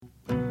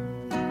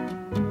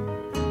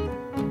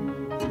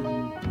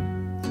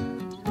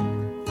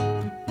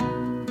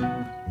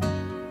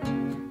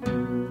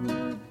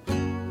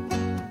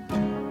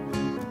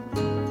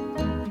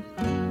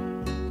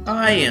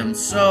I am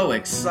so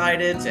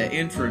excited to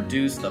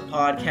introduce the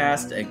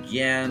podcast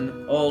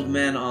again. Old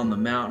Men on the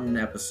Mountain,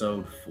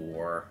 episode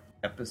 4.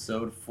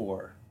 Episode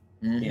 4.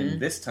 Mm-hmm.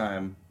 And this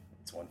time,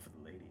 it's one for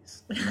the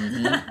ladies.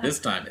 Mm-hmm. This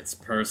time it's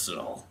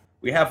personal.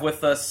 We have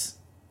with us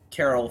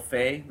Carol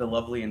Fay, the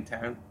lovely and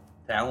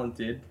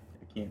talented,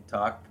 I can't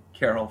talk,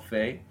 Carol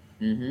Fay.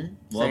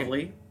 Mm-hmm.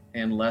 Lovely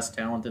and less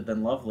talented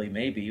than lovely,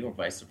 maybe, or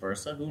vice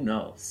versa. Who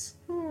knows?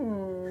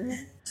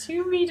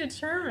 To be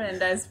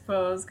determined, I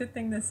suppose. Good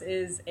thing this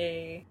is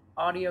a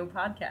audio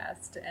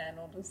podcast, and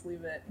I'll just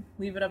leave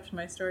it up to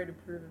my story to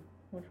prove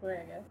which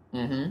way, I guess.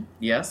 Mm-hmm.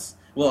 Yes.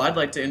 Well, I'd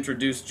like to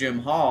introduce Jim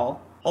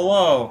Hall.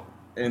 Hello!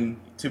 And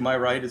to my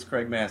right is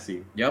Craig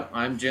Massey. Yep,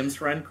 I'm Jim's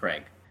friend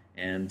Craig.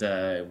 And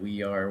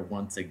we are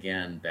once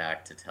again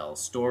back to tell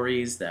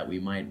stories that we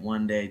might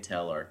one day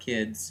tell our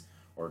kids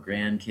or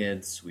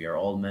grandkids. We are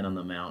old men on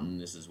the mountain.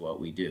 This is what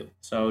we do.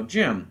 So,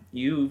 Jim,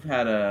 you've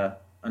had a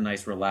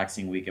nice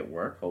relaxing week at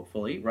work,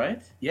 hopefully,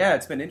 right? Yeah,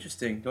 it's been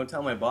interesting. Don't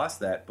tell my boss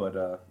that, but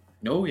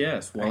Oh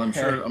yes. Well,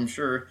 I'm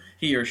sure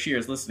he or she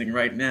is listening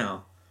right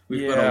now.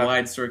 We've got a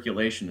wide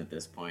circulation at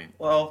this point.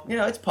 Well,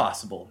 it's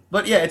possible.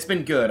 But yeah, it's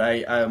been good.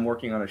 I'm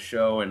working on a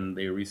show, and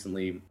they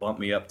recently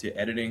bumped me up to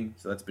editing,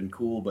 so that's been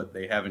cool, but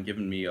they haven't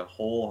given me a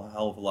whole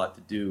hell of a lot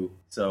to do.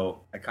 So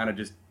I kind of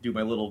just do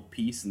my little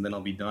piece, and then I'll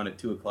be done at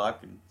 2 o'clock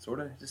and sort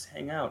of just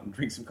hang out and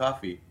drink some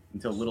coffee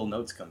until little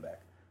notes come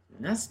back.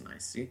 That's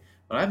nice. See,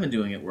 what I've been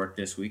doing at work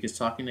this week is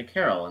talking to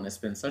Carol, and it's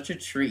been such a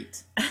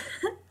treat.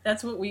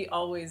 That's what we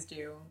always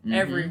do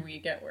every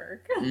week at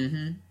work.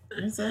 Mm-hmm.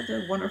 Is that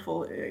a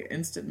wonderful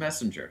instant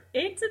messenger?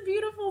 It's a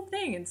beautiful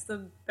thing. It's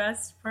the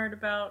best part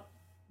about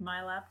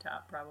my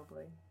laptop,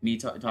 probably. Me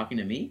talking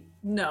to me?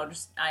 No,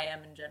 just I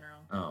am in general.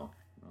 Oh. Okay.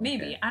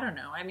 Maybe. I don't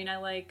know. I mean, I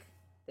like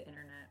the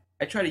internet.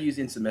 I try to use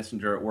Instant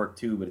Messenger at work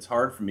too, but it's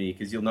hard for me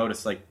because you'll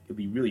notice it'll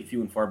be really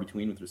few and far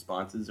between with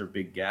responses or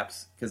big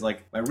gaps. Because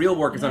my real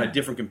work is on a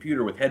different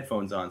computer with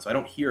headphones on, so I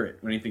don't hear it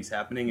when anything's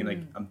happening,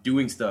 and I'm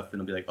doing stuff,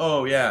 and I'll be like,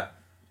 oh yeah.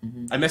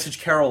 I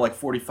messaged Carol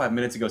 45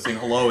 minutes ago saying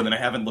hello, and then I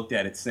haven't looked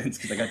at it since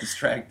because I got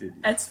distracted.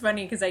 That's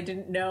funny because I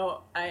didn't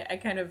know. I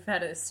kind of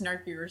had a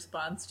snarky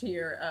response to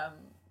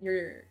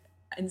your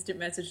instant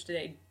message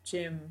today.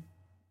 Jim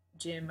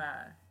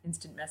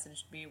instant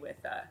messaged me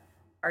with,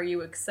 "Are you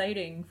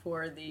exciting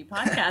for the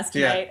podcast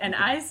tonight?" And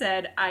I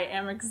said, "I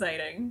am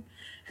exciting,"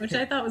 which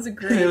I thought was a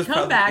great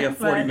comeback. Probably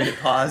a 40-minute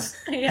pause.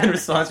 In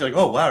response, you're like,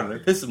 "Oh wow,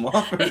 did I piss him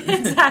off?"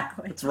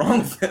 Exactly. What's wrong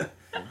with it?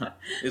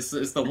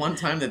 It's the one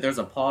time that there's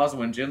a pause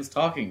when Jim's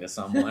talking to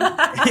someone.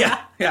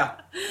 Yeah.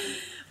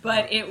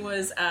 But it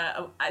was,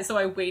 so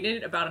I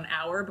waited about an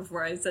hour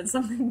before I said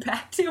something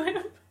back to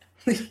him.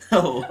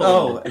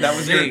 Oh, that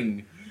was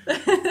Zing.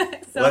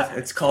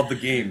 It's called the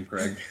game,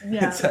 Greg.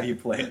 Yeah. That's how you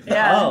play it.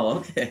 Yeah. Oh,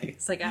 okay.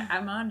 It's like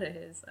I'm onto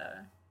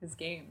his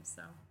game,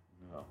 so.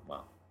 Oh,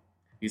 well.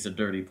 He's a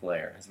dirty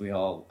player, as we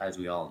all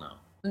know.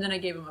 And then I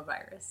gave him a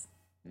virus.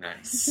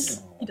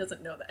 Nice. He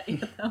doesn't know that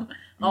yet, though.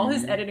 All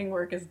his editing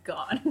work is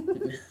gone.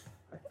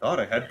 I thought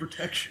I had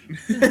protection.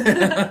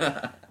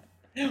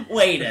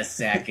 Wait a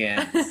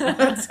second.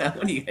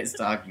 What are you guys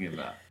talking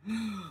about?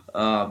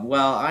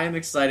 Well, I am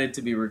excited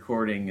to be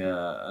recording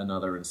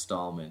another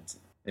installment.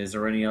 Is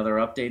there any other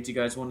updates you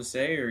guys want to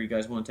say, or you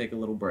guys want to take a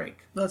little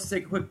break? Let's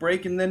take a quick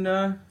break, and then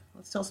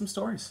let's tell some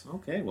stories.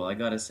 Okay, well, I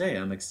gotta say,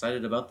 I'm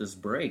excited about this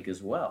break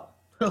as well.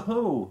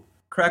 Oh,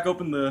 crack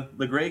open the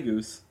Grey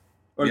Goose,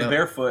 or the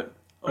Barefoot,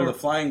 or the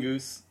Flying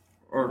Goose,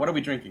 or what are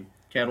we drinking?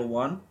 Kettle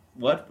One?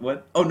 What?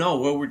 Oh,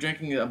 no, well, we're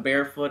drinking a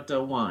Barefoot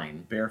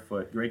wine.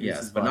 Barefoot, Grey Goose.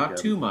 Yes, but not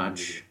too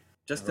much.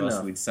 Just or else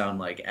enough. We'd sound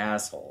like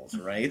assholes,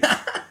 right?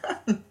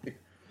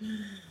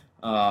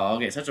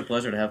 Okay, such a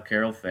pleasure to have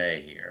Carol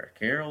Fay here.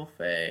 Carol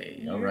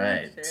Fay. All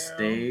right,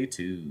 stay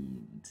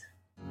tuned.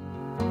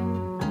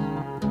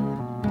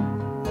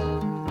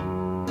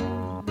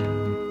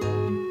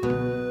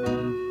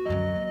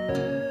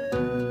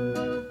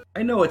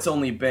 I know it's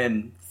only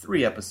been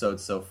 3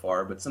 episodes so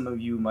far, but some of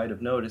you might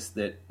have noticed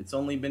that it's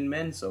only been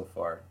men so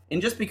far.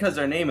 And just because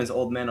our name is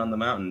Old Men on the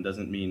Mountain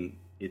doesn't mean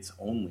it's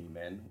only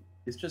men.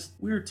 It's just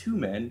we're 2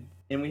 men,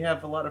 and we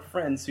have a lot of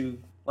friends who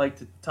like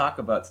to talk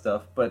about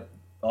stuff, but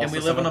also and we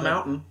live on a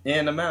mountain.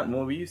 And a mountain,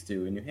 well, we used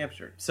to in New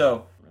Hampshire.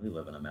 So, We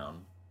live in a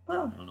mountain.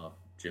 Well, I don't know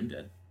if Jim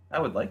did. I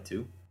would like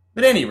to.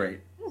 But at any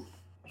rate,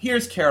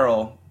 here's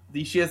Carol.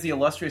 She has the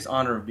illustrious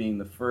honor of being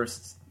the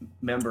first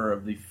member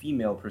of the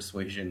female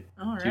persuasion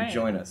to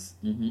join us.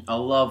 Mm-hmm. A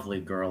lovely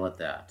girl at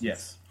that.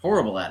 Yes.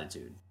 Horrible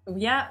attitude.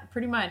 Yeah,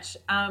 pretty much.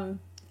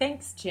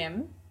 Thanks,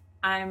 Jim.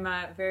 I'm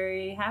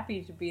very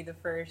happy to be the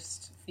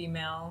first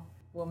female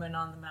woman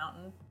on the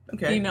mountain.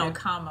 Okay. Female,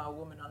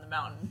 woman on the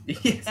mountain.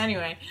 Yes.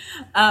 Anyway,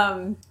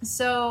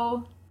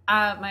 so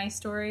my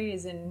story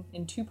is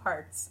in 2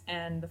 parts,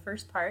 and the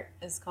first part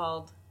is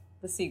called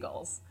The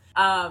Seagulls.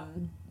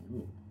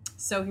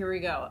 So here we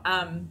go.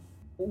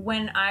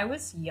 When I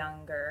was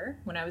younger,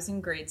 when I was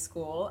in grade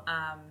school,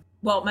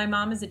 my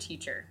mom is a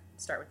teacher.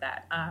 Start with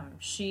that.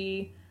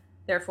 She,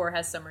 therefore,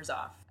 has summers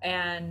off.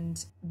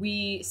 And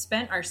we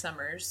spent our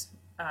summers,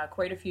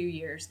 quite a few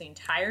years, the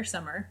entire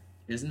summer,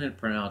 Isn't it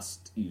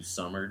pronounced you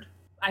summered?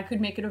 I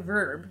could make it a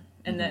verb,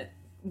 and that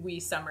we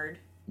summered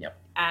Yep.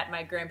 at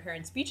my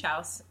grandparents' beach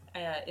house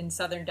in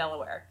southern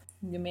Delaware.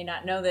 You may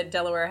not know that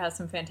Delaware has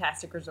some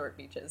fantastic resort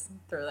beaches.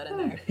 Throw that in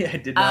there. Yeah, I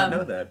did not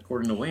know that.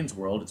 According to Wayne's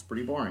World, it's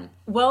pretty boring.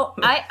 Well,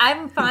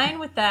 I'm fine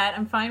with that.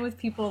 I'm fine with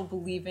people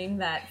believing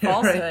that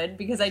falsehood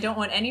because I don't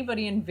want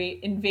anybody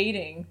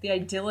invading the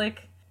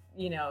idyllic,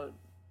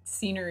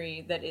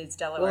 scenery that is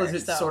Delaware. Well, is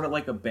it sort of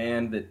like a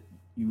band that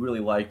you really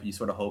like, but you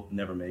sort of hope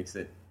never makes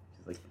it?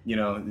 Like,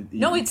 No,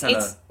 it's Yeah,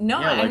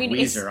 I like mean,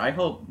 Weezer. I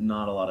hope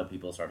not a lot of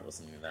people started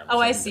listening to them. Oh,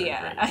 I Something see. very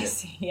Yeah, great. I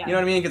see. Yeah. You know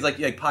what I mean? Because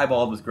like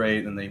Piebald was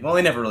great, and they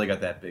never really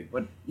got that big.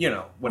 But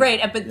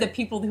Right, but the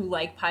people who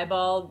like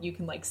Piebald, you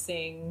can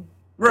sing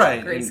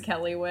right Grace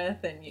Kelly with,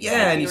 and and you're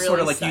you really sort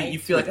of like psyched. you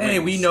feel like, With hey,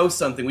 we wings. know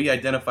something, we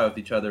identify with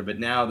each other. But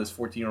now there's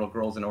 14-year-old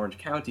girls in Orange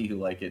County who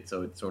like it,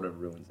 so it sort of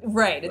ruins it.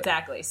 Right, But-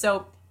 exactly.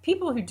 So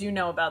people who do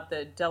know about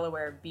the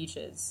Delaware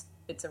beaches,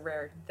 it's a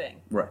rare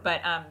thing. Right.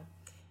 But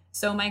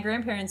so my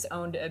grandparents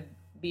owned a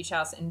beach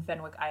house in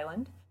Fenwick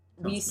Island.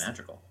 Sounds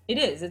magical. It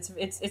is.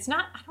 It's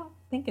not. I don't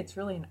think it's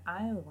really an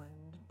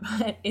island,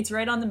 but it's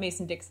right on the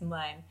Mason-Dixon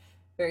line,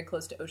 very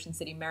close to Ocean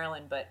City,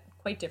 Maryland, but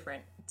quite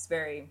different. It's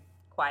very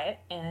quiet,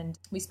 and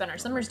we spent our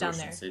summers down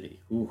Ocean there. City.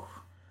 Ooh.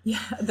 Yeah,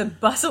 the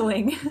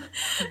bustling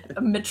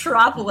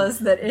metropolis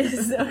that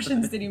is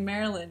Ocean City,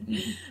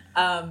 Maryland.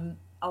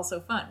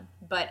 Also fun.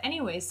 But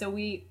anyway, so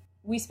we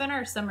spent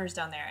our summers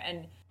down there,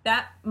 and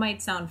that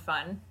might sound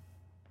fun,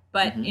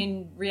 but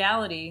in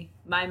reality,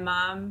 my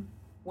mom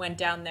went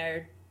down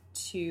there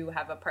to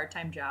have a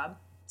part-time job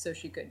so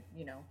she could,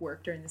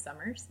 work during the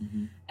summers.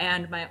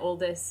 And my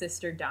oldest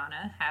sister,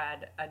 Donna,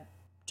 had a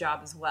job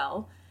as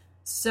well.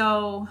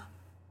 So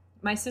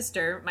my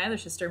other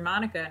sister,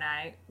 Monica, and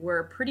I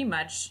were pretty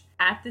much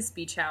at this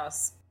beach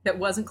house that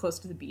wasn't close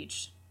to the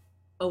beach,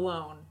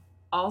 alone,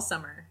 all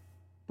summer,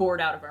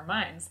 bored out of our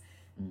minds.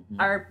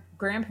 Our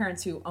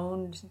grandparents who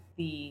owned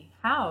the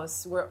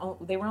house were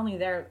only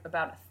there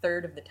about a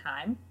third of the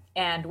time.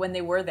 And when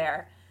they were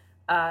there,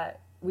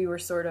 we were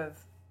sort of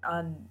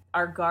on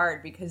our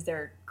guard because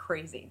they're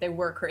crazy. They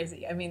were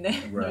crazy. I mean,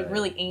 they were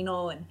really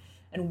anal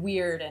and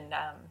weird. And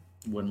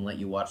Wouldn't let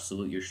you watch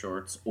Salute Your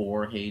Shorts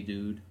or Hey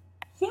Dude.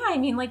 yeah, I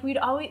mean, like we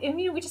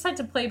just had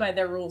to play by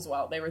their rules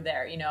while they were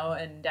there,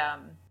 and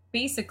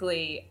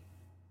basically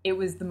it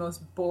was the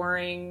most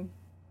boring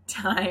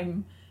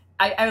time.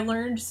 I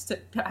learned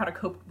how to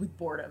cope with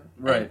boardom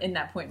in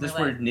that point in Is this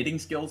my where life. knitting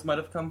skills might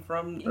have come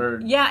from?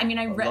 Or Yeah, I mean,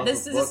 I read love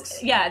this of is books?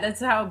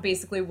 that's how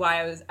basically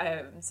why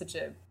I'm such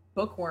a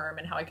bookworm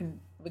and how I can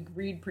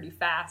read pretty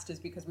fast is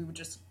because we would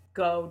just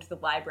go to the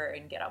library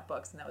and get out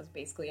books, and that was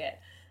basically it.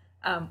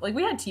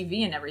 We had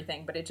TV and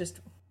everything, but it just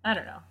I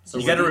don't know. So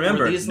you got to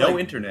remember, these, no like-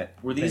 internet.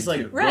 Were these Thank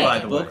like you. Right. By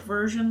the book way.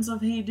 versions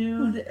of Hey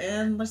Dude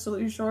and like Salute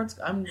Your Shorts?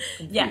 I'm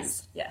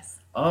confused. Yes.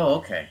 Oh,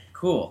 okay.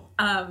 Cool.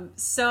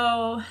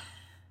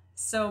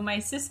 So my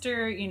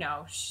sister,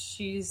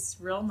 she's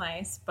real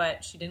nice,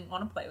 but she didn't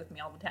want to play with me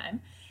all the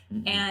time.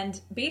 And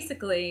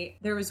basically,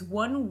 there was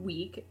 1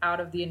 week out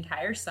of the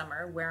entire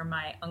summer where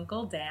my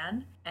Uncle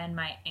Dan and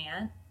my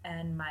aunt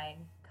and my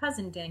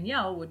cousin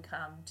Danielle would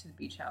come to the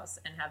beach house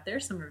and have their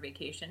summer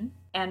vacation.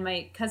 And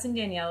my cousin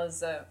Danielle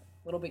is a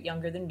little bit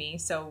younger than me,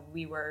 so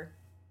we were,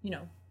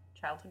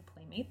 childhood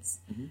playmates.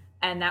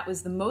 And that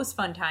was the most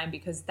fun time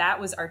because that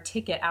was our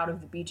ticket out of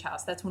the beach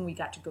house. That's when we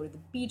got to go to the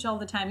beach all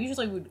the time.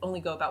 Usually we'd only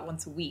go about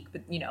once a week,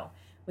 but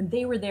when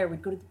they were there,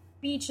 we'd go to the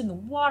beach and the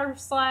water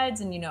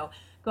slides and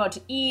go out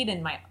to eat.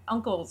 And my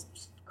uncle's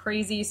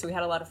crazy, so we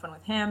had a lot of fun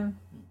with him.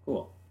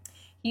 Cool.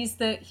 He's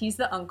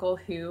the uncle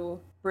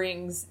who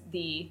brings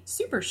the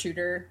super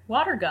shooter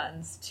water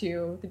guns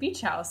to the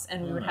beach house,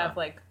 and we would have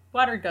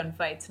water gun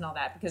fights and all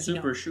that because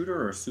Super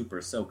shooter or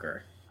super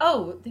soaker?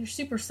 Oh, they're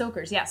super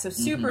soakers. Yeah, so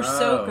super Oh,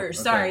 soakers.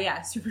 okay. Sorry,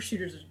 yeah, super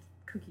shooters are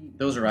cookie.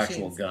 Those are machines.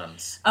 actual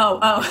guns.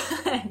 Oh,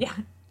 yeah.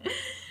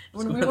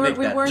 When we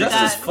weren't just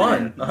that as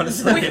fun,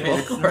 honestly. We,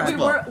 we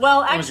were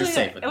well. As long as you're Actually,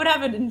 safe with it would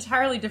have an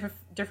entirely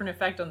different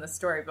effect on the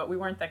story, but we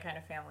weren't that kind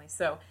of family.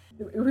 So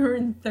we were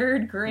in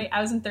third grade.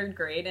 I was in third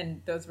grade,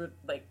 and those were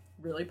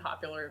really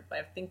popular.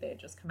 I think they had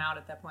just come out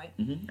at that point.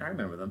 I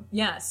remember them.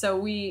 Yeah, so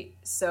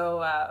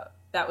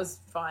that was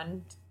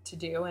fun to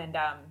do, and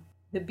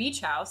the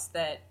beach house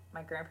that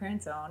my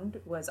grandparents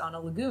owned was on a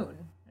lagoon.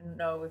 I don't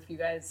know if you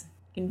guys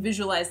can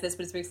visualize this,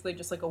 but it's basically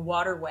just like a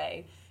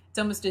waterway. It's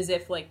almost as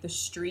if the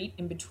street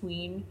in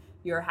between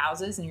your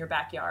houses and your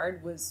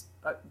backyard was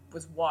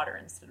water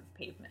instead of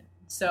pavement.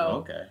 So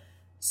Okay.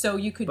 so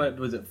you could. But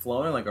was it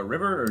flowing like a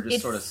river or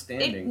just sort of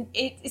standing?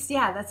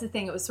 Yeah, that's the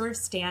thing. It was sort of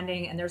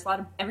standing, and there's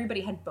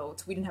everybody had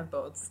boats. We didn't have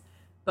boats,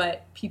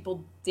 but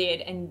people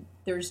did, and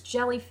there's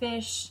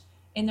jellyfish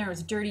in there. It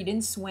was dirty,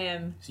 didn't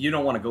swim, So you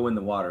don't want to go in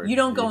the water. You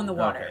don't go in the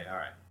water. Okay, all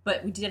right.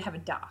 but we did have a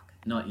dock.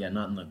 Not in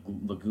the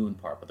lagoon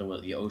part, but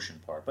the ocean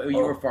part. But you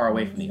were far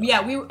away from the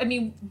ocean.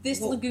 Yeah, this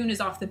lagoon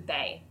is off the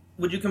bay.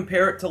 Would you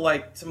compare it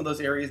to some of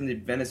those areas in the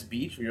Venice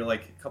Beach where you're a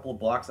couple of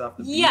blocks off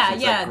the beach? Yeah,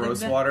 It's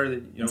gross water that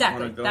you don't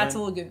Exactly, want to go that's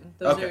in? a lagoon.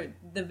 Those Okay. are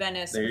the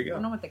Venice. There you go. I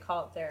don't know what they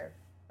call it there.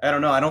 I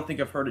don't know. I don't think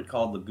I've heard it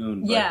called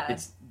lagoon. But Yeah.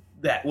 it's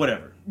that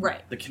whatever.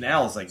 Right. The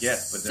canals, I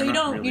guess, but So they're you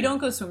not don't really... you don't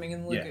go swimming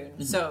in the lagoon.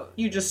 Yeah. So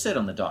You just sit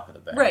on the dock of the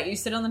bay. right, you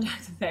sit on the dock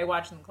of the bay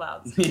watching the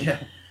clouds.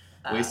 Yeah.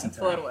 Wasting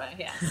Float time. away.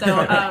 Yeah.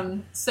 So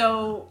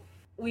so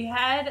we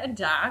had a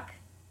dock,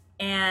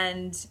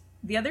 and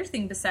the other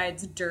thing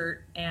besides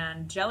dirt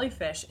and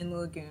jellyfish in the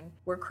lagoon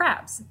were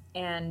crabs.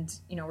 And,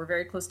 we're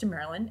very close to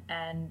Maryland,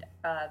 and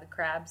the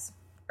crabs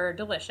are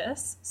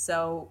delicious.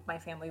 So my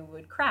family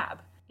would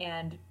crab.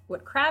 And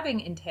what crabbing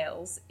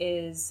entails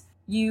is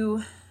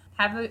you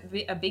have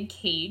a big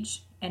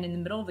cage, and in the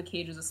middle of the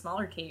cage is a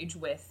smaller cage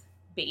with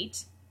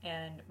bait.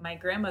 And my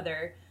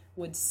grandmother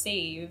would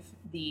save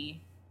the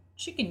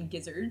chicken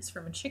gizzards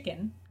from a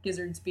chicken.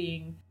 Gizzards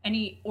being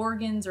any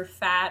organs or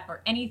fat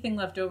or anything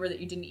left over that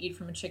you didn't eat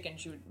from a chicken.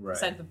 She would,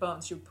 besides the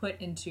bones, she would put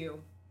into,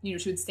 she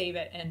would save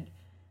it, and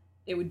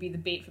it would be the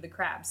bait for the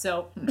crab.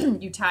 So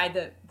you tie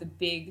the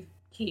big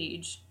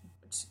cage,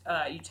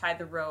 you tie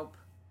the rope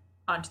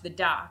onto the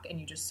dock, and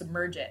you just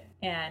submerge it.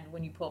 And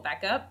when you pull it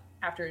back up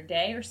after a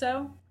day or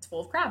so, it's full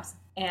of crabs.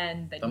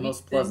 And then The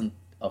most pleasant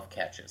of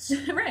catches.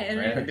 right.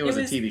 Right? I think there was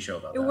a TV show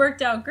about It that.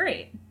 worked out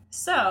great.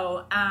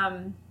 So,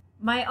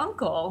 my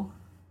uncle,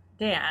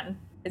 Dan,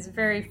 is a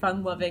very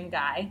fun-loving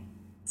guy.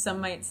 Some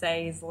might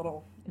say he's a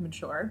little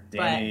immature.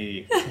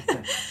 Danny.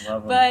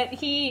 Love him. But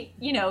he,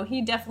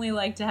 he definitely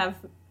liked to have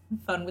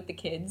fun with the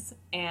kids.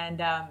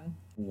 And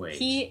Wait.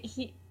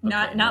 he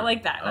Okay. not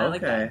like that. Not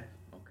like that.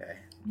 Okay.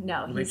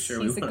 No, Make he's,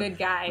 sure he's we a good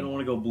guy. I don't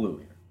want to go blue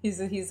here. He's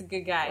a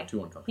good guy. Or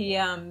too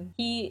uncomfortable.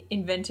 He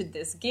invented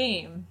this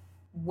game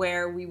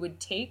where we would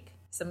take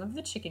some of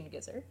the chicken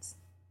gizzards,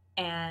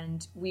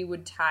 and we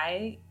would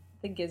tie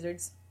the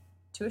gizzards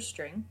to a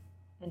string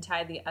and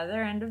tie the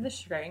other end of the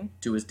string.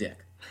 To his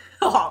dick.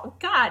 Oh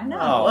God, no!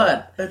 Oh.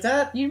 What? That's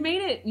that? You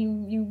made it. You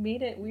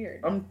made it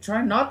weird. I'm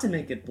trying not to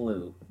make it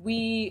blue.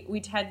 We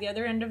tied the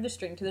other end of the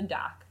string to the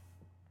dock,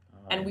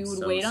 and we I'm would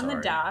so wait on the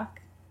sorry. dock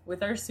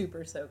with our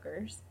super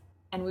soakers,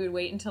 and we would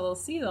wait until a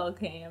seagull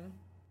came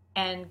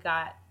and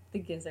got the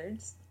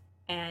gizzards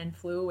and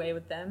flew away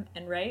with them.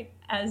 And right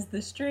as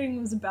the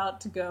string was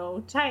about to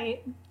go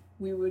tight,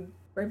 we would,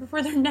 right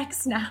before their neck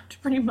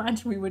snapped, pretty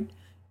much, we would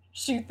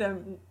shoot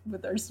them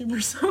with our super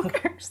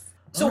soakers.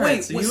 So All right,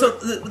 wait, so you so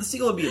the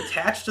seagull would be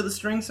attached to the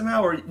string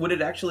somehow, or would it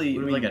actually...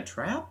 Would it be like a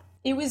trap?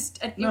 It was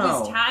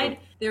No. tied.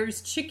 There was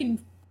chicken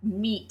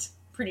meat,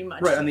 pretty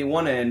much. Right, on the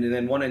one end, and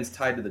then one end's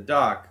tied to the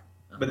dock,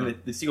 but then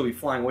the seagull would be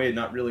flying away,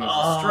 not really as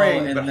a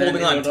string, and but then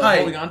holding on it would- tight.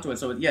 Holding on to it.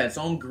 So, yeah, its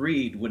own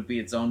greed would be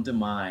its own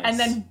demise. And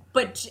then,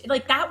 but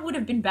like that would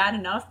have been bad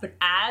enough. But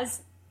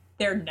as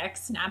their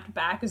necks snapped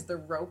back as the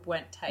rope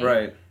went tight,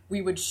 Right.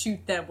 we would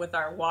shoot them with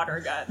our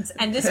water guns.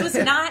 And this was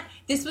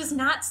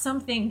not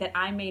something that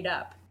I made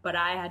up, but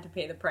I had to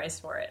pay the price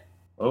for it.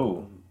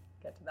 Oh,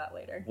 Get to that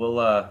later. we'll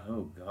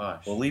Oh,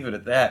 gosh. we'll leave it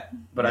at that.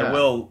 But Yeah. I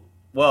will.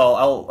 Well,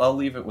 I'll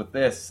leave it with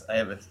this. I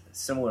have a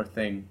similar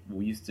thing.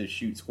 We used to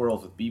shoot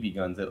squirrels with BB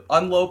guns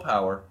on low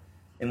power,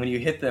 and when you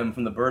hit them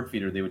from the bird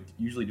feeder, they would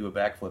usually do a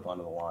backflip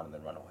onto the lawn and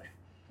then run away.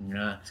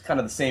 Yeah. It's kind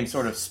of the same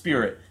sort of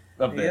spirit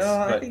of this. Yeah,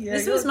 I but think-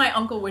 This was my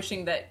uncle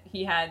wishing that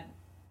he had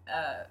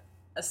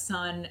a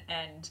son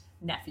and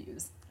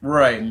nephews.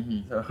 right.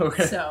 Mhm.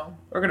 So So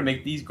we're gonna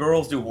make these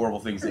girls do horrible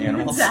things to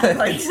animals.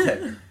 Exactly.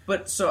 instead.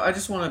 But, so, I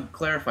just want to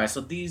clarify.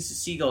 So, these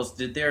seagulls,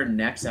 did their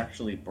necks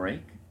actually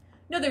break?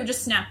 no, they would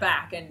just snap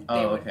back and they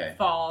Oh, would okay.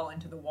 fall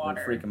into the Would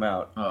water, freak them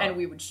out. Oh. and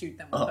we would shoot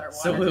them with Oh, our water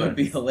so it would guns.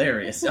 be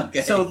hilarious.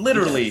 Okay. So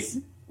literally, Yes.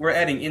 we're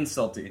adding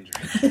insult to injury.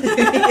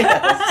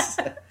 Yes.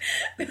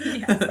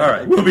 Yes. All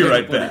right, we'll be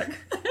right back.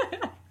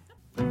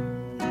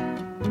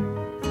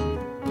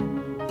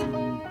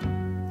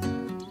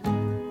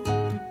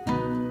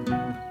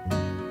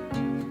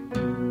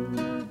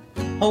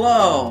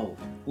 Hello!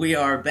 We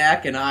are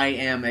back, and I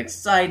am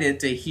excited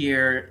to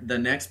hear the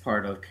next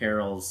part of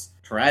Carol's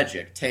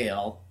tragic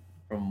tale,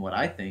 from what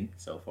I think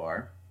so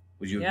far.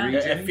 Would you Yeah. agree,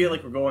 I Jimmy? feel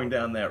like we're going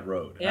down that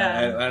road.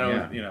 Yeah. I don't,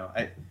 Yeah. you know,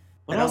 But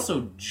I don't-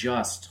 also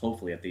just,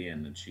 hopefully at the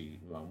end, that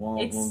well,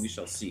 we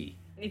shall see.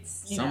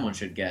 It's Someone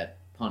should get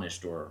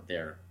punished or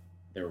their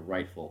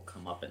rightful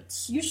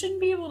comeuppance. You shouldn't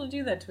be able to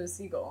do that to a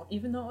seagull,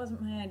 even though it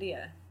wasn't my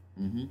idea.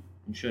 Mm-hmm.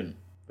 You shouldn't.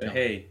 but No.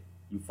 hey,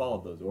 you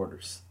followed those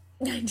orders.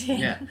 I did. Yeah.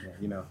 Yeah,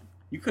 you know,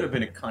 you could have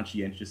been a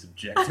conscientious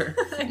objector.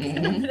 A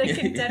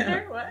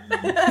contender? What?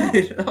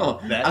 Oh,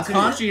 a That's it.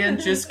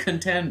 conscientious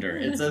contender.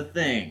 It's a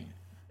thing.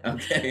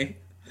 Okay?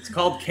 It's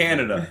called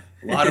Canada.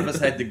 A lot of us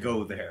had to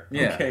go there.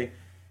 Yeah. Okay.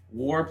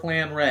 War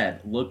Plan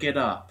Red. Look it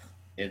up.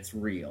 It's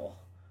real.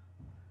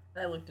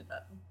 I looked it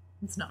up.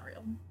 It's not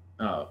real.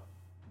 Oh.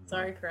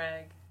 Sorry,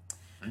 Craig.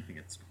 I think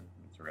it's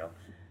real.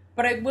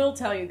 But I will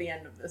tell you the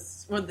end of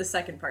this, well, the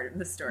second part of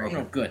the Oh, story.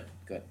 no, good.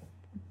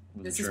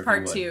 Wasn't This sure is if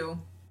part you would. 2,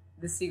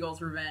 The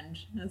Seagull's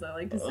Revenge, as I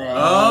like to say.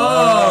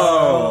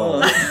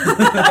 Oh.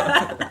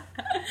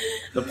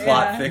 The plot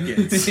Yeah.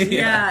 thickens.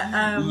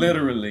 Yeah,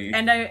 literally.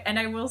 And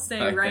I will say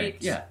I right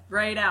think, yeah.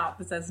 right out,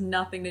 this has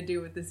nothing to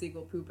do with the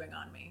seagull pooping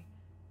on me.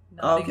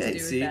 Nothing to Okay, do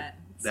see, with that.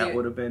 that So-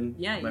 would have been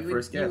yeah, my you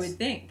first would, you guess. would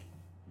think.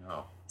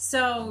 No.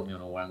 So, I don't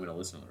know why I'm going to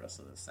listen to the rest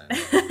of this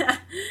sentence.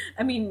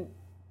 I mean,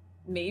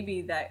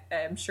 maybe that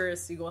I'm sure a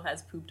seagull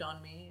has pooped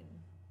on me in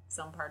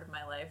some part of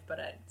my life, but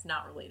it's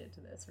not related to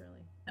this,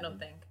 really. I don't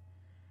think.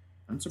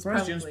 I'm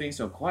surprised Jim's being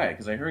so quiet,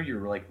 because I heard you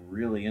were, like,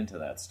 really into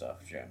that stuff,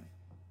 Jim.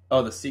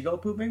 Oh, the seagull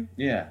pooping?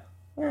 Yeah.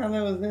 Well,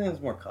 that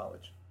was more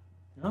college.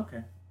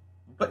 Okay.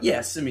 But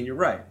yes, I mean, you're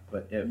right.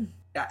 But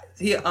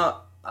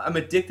I'm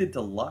addicted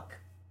to luck,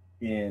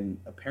 and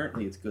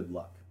apparently it's good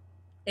luck.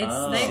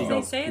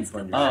 They say it's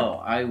good luck.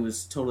 Oh, I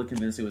was totally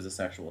convinced it was a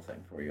sexual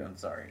thing for you. I'm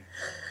sorry.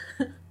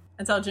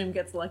 That's how Jim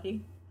gets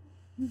lucky.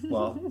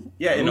 Well,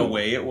 yeah, in a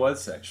way it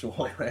was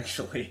sexual,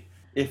 actually.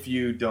 If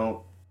you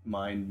don't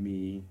mind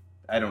me,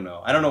 I don't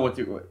know what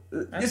to...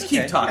 Just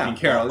keep talking,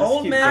 Carol. The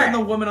old man and the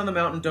woman on the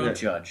mountain don't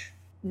judge.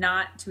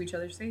 Not to each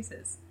other's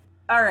faces.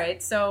 All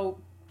right, so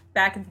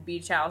back at the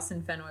beach house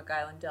in Fenwick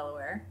Island,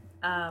 Delaware.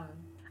 I'm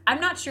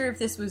not sure if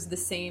this was the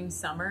same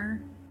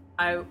summer.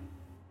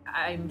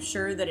 I'm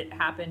sure that it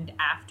happened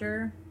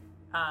after,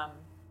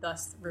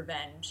 thus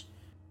Revenge.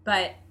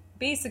 But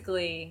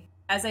basically,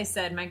 as I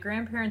said, my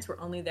grandparents were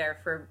only there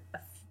for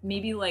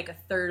maybe like a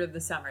third of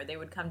the summer. They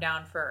would come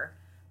down for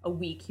a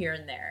week here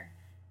and there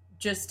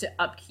just to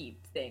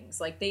upkeep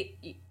things. Like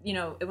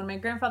when my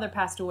grandfather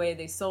passed away,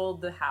 they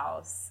sold the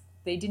house.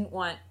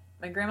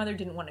 My grandmother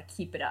didn't want to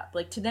keep it up.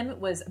 Like, to them, it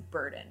was a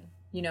burden.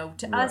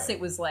 To us, it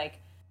was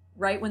like,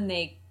 right when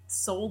they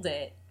sold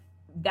it,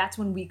 that's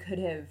when we could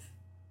have,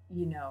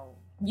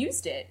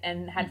 used it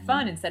and had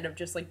fun instead of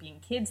just, like, being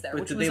kids there.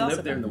 But did they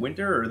live there in the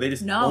winter, or they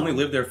just only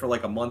lived there for,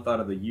 like, a month out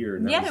of the year?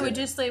 Yeah,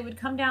 they would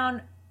come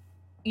down,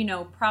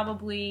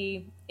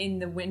 probably in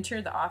the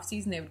winter, the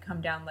off-season, they would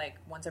come down, like,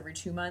 once every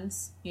 2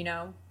 months,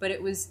 But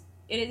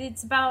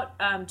it's about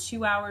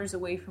 2 hours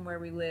away from where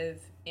we live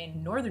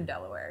in northern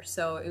Delaware,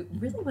 so it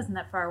really wasn't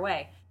that far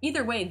away.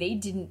 Either way,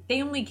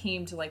 they only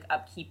came to, like,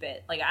 upkeep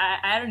it. Like,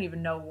 I don't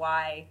even know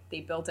why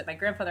they built it. My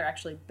grandfather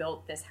actually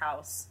built this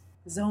house,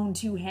 his own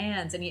two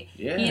hands, and he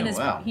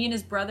and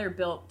his brother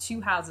built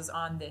two houses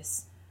on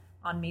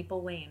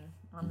Maple Lane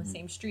on the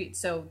same street.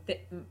 So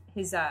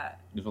his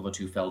well, the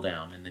two fell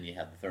down, and then you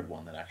had the third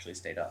one that actually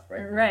stayed up,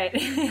 right? Right.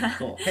 Yeah.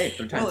 Cool. Hey,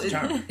 third time's the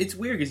charm. It's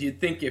weird because you'd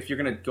think if you're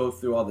going to go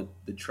through all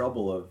the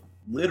trouble of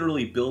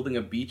literally building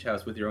a beach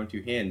house with your own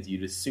two hands,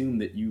 you'd assume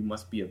that you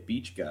must be a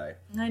beach guy.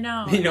 I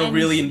know.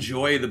 Really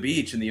enjoy the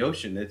beach and the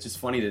ocean. It's just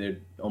funny that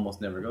they'd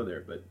almost never go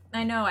there. But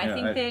I know. I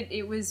think that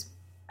it was.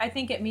 I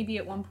think maybe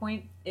at one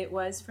point it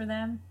was for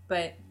them,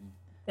 but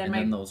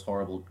then those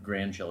horrible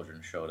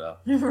grandchildren showed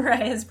up.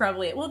 Right, is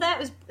probably it. Well,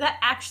 that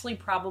actually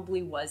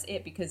probably was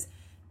it, because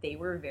they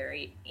were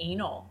very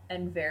anal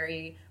and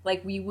very,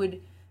 like, we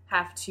would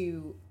have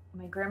to.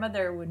 My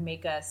grandmother would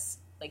make us,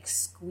 like,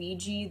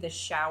 squeegee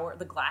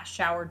the glass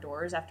shower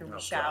doors after we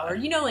showered.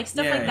 God. Like,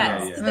 stuff like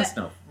that. Yeah. That's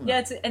no.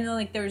 And then,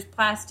 like, there was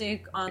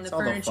plastic on the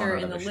furniture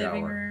in the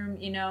living room,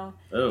 Oh,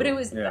 but it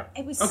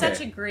was such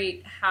a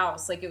great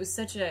house. Like, it was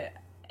such a,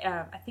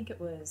 I think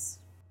it was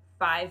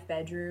 5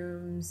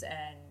 bedrooms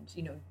and,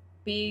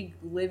 big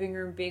living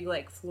room, big,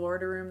 like,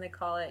 Florida room, they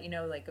call it,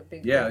 like a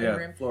big living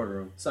room. Florida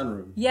room,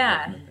 sunroom.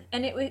 Yeah,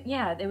 and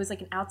it was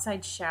like an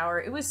outside shower.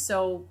 It was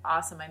so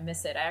awesome. I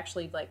miss it. I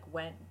actually, like,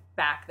 went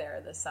back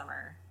there this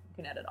summer.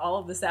 You can edit all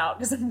of this out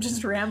because I'm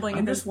just rambling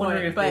at this point. I'm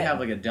just wondering if they have,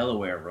 like, a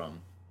Delaware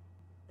room.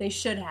 They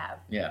should have.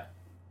 Yeah.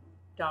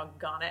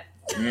 Doggone it.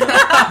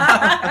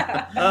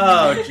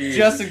 Oh, geez.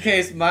 Just in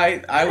case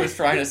I was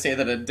trying to say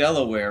that a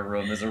Delaware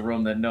room is a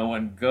room that no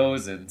one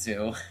goes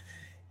into.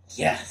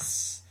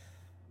 Yes.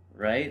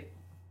 Right?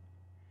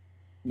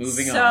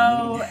 Moving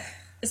on.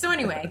 So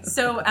anyway,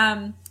 so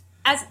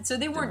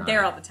they weren't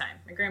there all the time.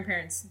 My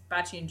grandparents,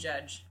 Bachi and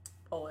Judge,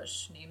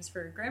 Polish names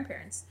for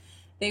grandparents,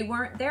 they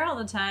weren't there all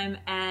the time,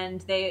 and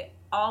they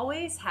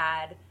always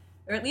had,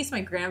 or at least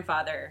my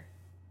grandfather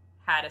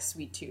had, a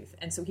sweet tooth,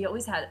 and so he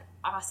always had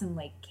awesome,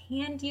 like,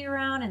 candy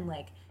around, and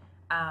like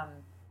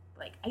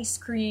ice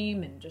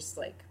cream, and just,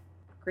 like,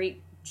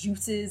 great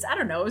juices. I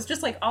don't know. It was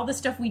just, like, all the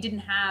stuff we didn't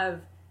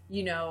have,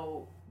 in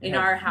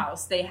our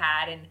house they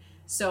had. And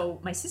so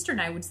my sister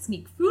and I would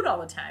sneak food all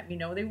the time.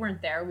 They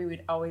weren't there. We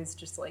would always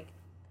just, like,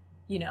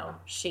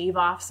 shave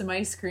off some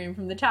ice cream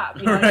from the top.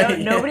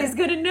 Nobody's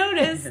going to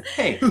notice.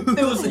 Hey,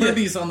 there was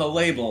Libby's on the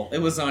label. It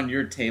was on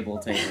your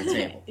table.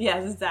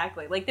 Yes,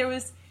 exactly. Like, there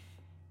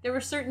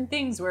were certain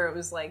things where it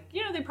was like,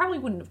 they probably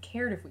wouldn't have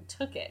cared if we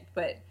took it.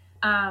 But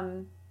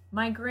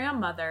my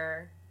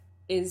grandmother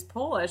is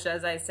Polish,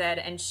 as I said,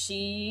 and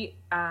she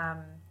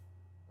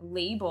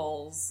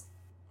labels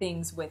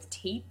things with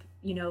tape,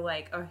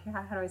 like, how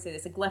do I say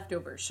this? Like,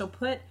 leftovers. She'll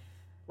put,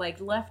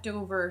 like,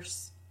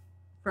 leftovers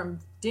from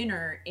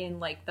dinner in,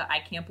 like, the I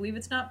can't believe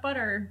it's not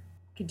butter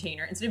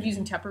container. Instead of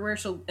using Tupperware,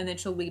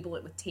 she'll label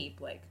it with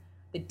tape, like,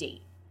 the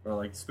date. Or,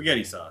 like,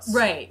 spaghetti sauce.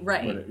 Right.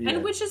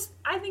 And which is,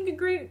 I think, a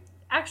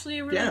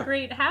really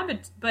great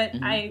habit, but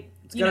it's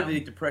kind of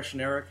the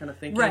Depression era kind of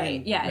thinking.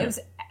 Right, yeah. It was,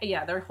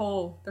 their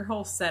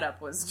whole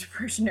setup was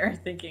Depression era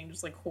thinking,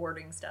 just, like,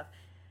 hoarding stuff.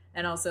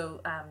 And also,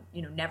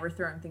 never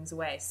throwing things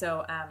away.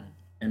 So,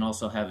 and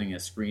also having a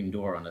screen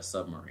door on a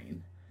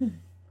submarine.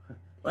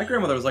 My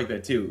grandmother was like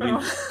that too. I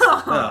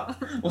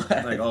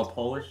mean, like all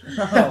Polish.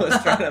 I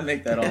was trying to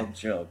make that all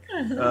joke.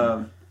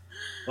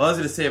 Well, I was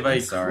going to say if I...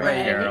 Sorry,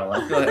 Craig. Carol.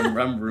 I feel like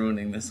I'm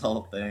ruining this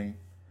whole thing.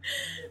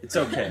 It's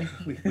okay.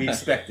 We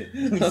expect it.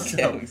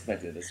 Okay, we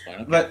expected this one.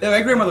 Okay. But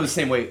my grandmother was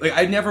the same way. Like,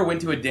 I never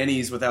went to a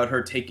Denny's without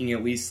her taking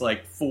at least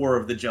like 4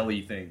 of the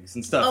jelly things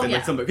and stuff. Oh, and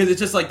yeah. like because it's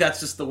just like that's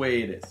just the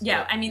way it is.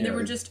 Yeah, I mean, there Yeah.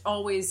 were just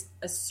always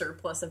a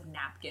surplus of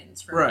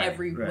napkins from Right,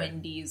 every right.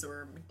 Wendy's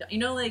or McDonald's. You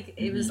know, like,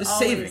 it was Just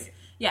always... saving it.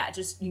 Yeah,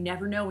 just, you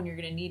never know when you're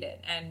going to need it.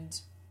 And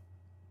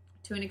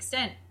to an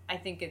extent, I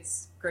think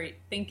it's great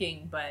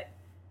thinking, but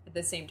at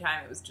the same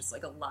time, it was just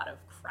like a lot of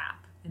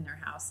crap in their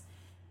house.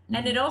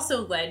 And it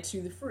also led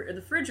to the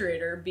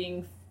refrigerator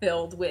being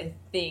filled with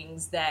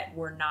things that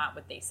were not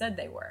what they said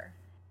they were.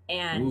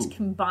 And Ooh.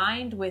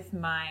 combined with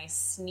my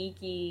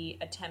sneaky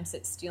attempts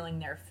at stealing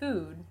their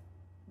food,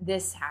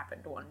 this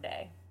happened one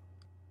day.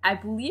 I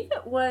believe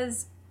it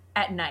was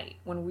at night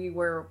when we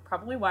were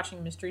probably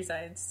watching Mystery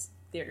Science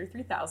Theater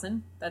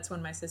 3000. That's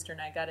when my sister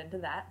and I got into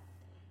that.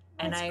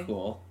 And That's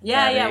cool.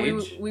 Yeah, That yeah,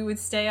 age. we would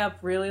stay up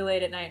really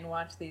late at night and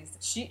watch these.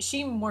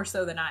 She more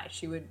so than I.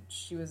 She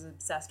was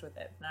obsessed with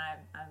it, and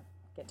I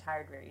get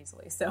tired very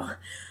easily. So,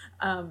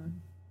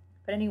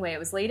 but anyway, it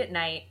was late at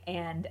night,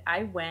 and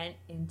I went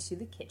into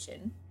the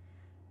kitchen,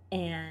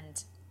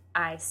 and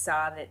I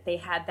saw that they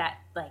had that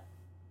like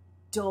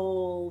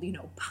dull,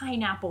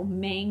 pineapple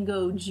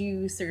mango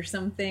juice or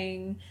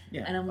something,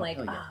 Yeah. and I'm like,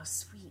 hell yeah. oh,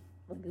 sweet.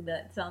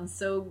 That sounds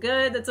so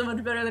good. That's so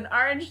much better than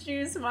orange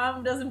juice.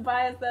 Mom doesn't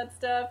buy us that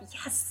stuff.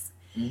 Yes.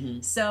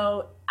 Mm-hmm.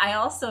 So I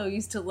also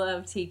used to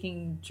love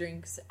taking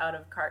drinks out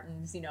of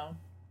cartons,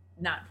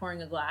 not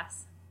pouring a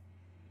glass.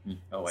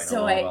 Oh, I know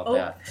So all I about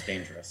that. It's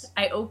dangerous.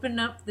 I open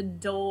up the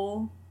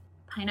Dole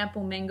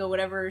pineapple mango,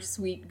 whatever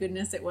sweet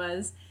goodness it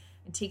was,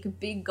 and take a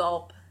big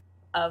gulp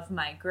of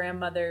my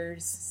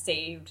grandmother's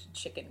saved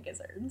chicken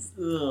gizzards.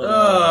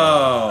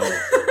 Oh.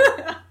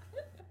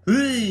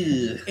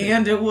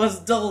 And it was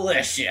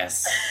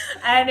delicious.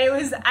 And it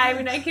was,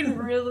 I can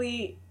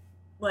really,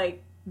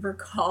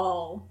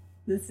 recall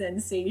the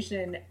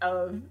sensation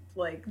of,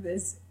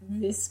 this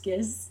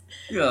viscous...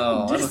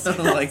 Oh, I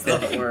don't like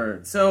that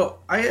word. So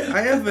I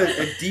have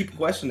a deep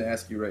question to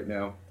ask you right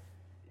now.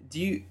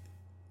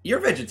 You're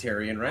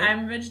vegetarian, right?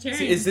 I'm a vegetarian.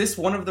 So is this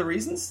one of the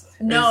reasons?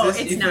 No, Is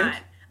this, it's you not.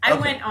 think? I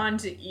Okay. went on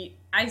to eat...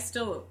 I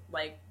still,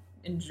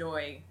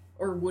 enjoy,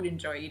 or would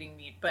enjoy eating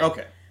meat, but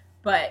Okay.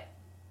 but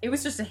it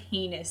was just a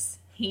heinous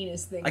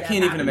thing. I that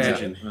can't even happened to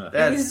imagine. me. Ugh. It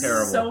That's was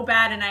terrible. so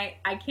bad, and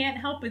I can't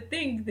help but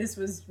think this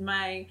was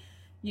my,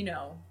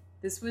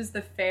 this was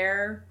the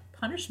fair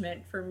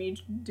punishment for me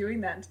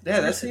doing that. To Yeah,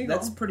 the that's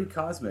seagull. pretty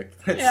cosmic.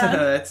 That's, Yeah.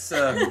 that's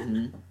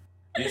Mhm.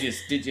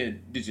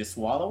 Did you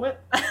swallow it?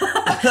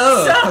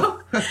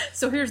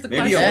 so here's the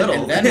Maybe question. a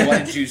little. And then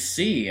what did you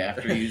see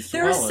after you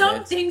There are swallowed some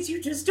it? things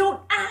you just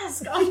don't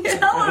ask on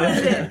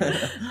television.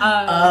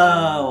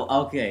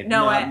 Oh, okay.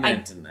 No, Not I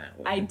meant in that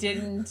way. I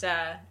didn't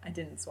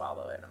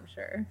swallow it. I'm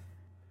sure.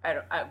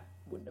 I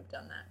wouldn't have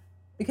done that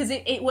because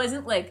it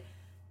wasn't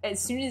as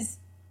soon as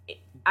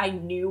I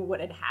knew what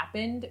had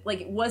happened.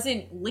 It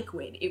wasn't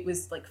liquid. It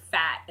was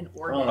fat and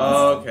organs.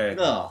 Oh, okay.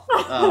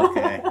 Oh,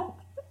 okay.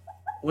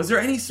 Was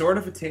there any sort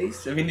of a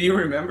taste? I mean, do you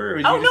remember? Or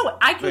did Oh you just- no,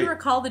 I can like,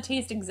 recall the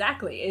taste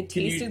exactly. It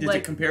Did tasted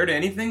it compare to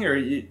anything, or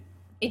you?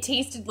 it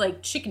tasted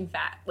like chicken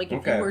fat. If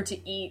Okay. you were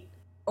to eat,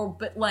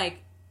 old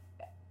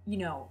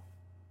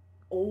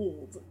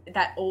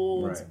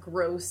Right.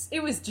 gross.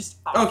 It was just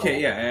awful.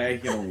 Okay, yeah, I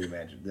can only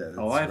imagine. Yeah,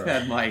 Oh, that's I've rough.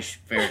 had my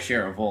fair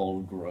share of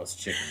old gross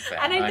chicken fat.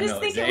 And I just know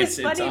think it's, it was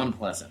it's funny.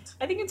 unpleasant.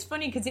 I think it's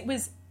funny because it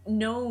was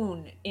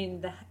known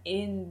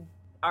in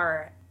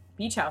our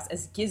beach house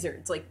as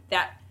gizzards.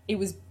 That it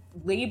was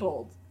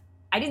labeled.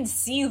 I didn't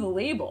see the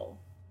label,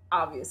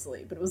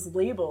 obviously, but it was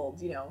labeled,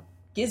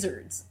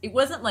 gizzards. It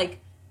wasn't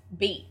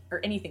bait or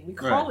anything. We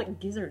call it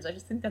gizzards. I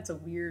just think that's a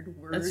weird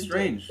word. That's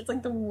strange. It's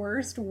the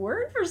worst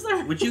word for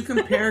some. Would you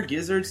compare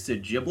gizzards to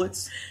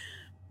giblets?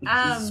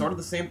 Is it sort of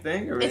the same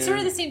thing? Or It's sort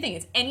of the same thing.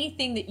 It's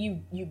anything that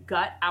you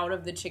gut out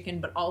of the chicken,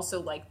 but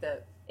also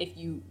if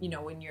you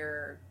when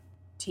you're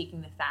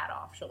taking the fat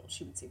off,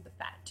 she would save the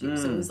fat too.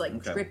 So it was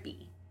okay.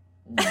 drippy.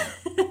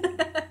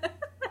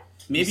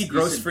 Maybe You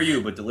gross said- for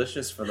you, but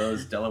delicious for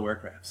those Delaware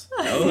crabs.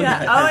 Oh,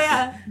 yeah. yes. Oh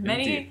yeah.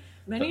 Indeed.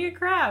 Many a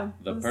crab.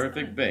 The was,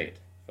 perfect bait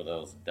for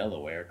those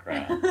Delaware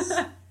crabs.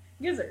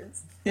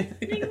 gizzards.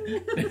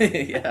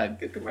 Yeah,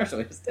 good commercial.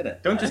 We just did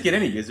it. Don't just get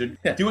any gizzard.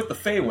 Do it the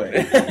Fay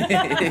way.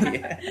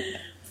 Yeah.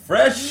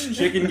 Fresh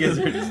chicken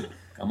gizzards.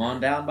 Come on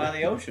down by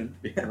the ocean,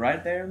 Yeah.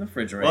 right there in the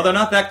refrigerator. Well, they're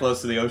not that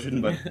close to the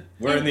ocean, but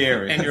we're in the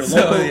area. And your So,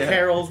 local yeah.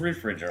 Carol's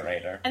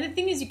refrigerator. And the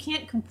thing is, you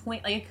can't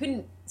complain. I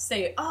couldn't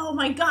say, "Oh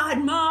my God,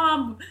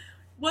 Mom,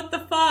 what the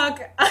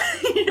fuck?"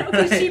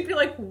 Because Right. she'd be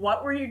like,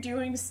 "What were you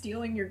doing,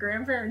 stealing your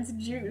grandparents'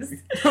 juice?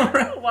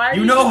 Right. Why are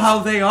You know how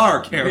they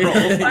are, Carol.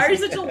 Why are you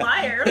such a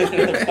liar?"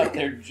 About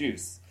their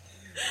juice.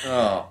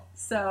 Oh,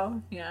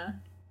 So yeah.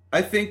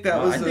 I think that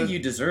well, was. I think you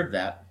deserved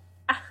that.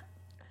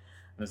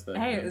 That's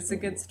Hey, it's a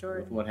good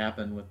story. What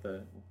happened with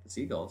the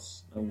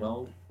seagulls? A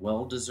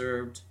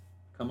well-deserved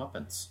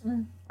comeuppance.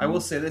 I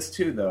will say this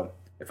too, though.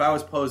 If I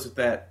was posed with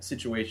that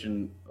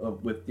situation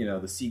with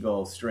the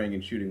seagull string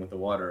and shooting with the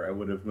water, I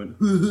would have went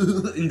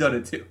and done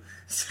it too.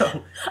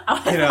 So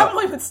I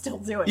probably would still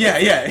do it. yeah.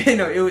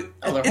 It was.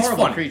 Oh, they're it's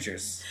horrible funny.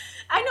 creatures.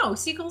 I know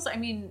seagulls. I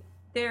mean,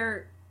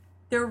 they're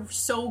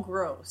so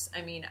gross.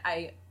 I mean,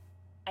 I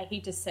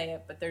hate to say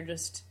it, but they're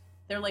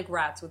like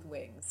rats with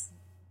wings.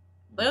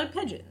 They're like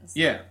pigeons.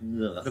 Yeah,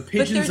 Ugh. the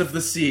pigeons of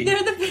the sea.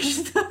 They're the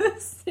pigeons of the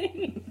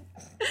sea.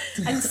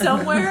 And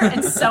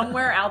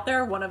somewhere out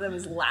there, one of them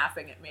is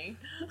laughing at me.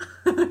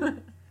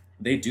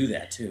 They do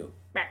that too.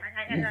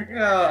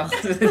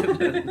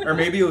 Or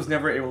maybe it was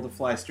never able to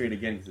fly straight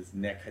again because its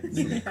neck had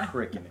this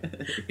crick in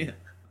it.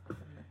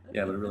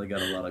 Yeah, but it really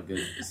got a lot of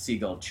good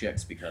seagull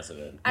chicks because of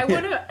it. I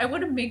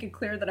want to make it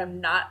clear that I'm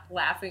not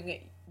laughing at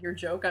your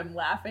joke. I'm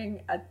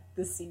laughing at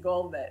the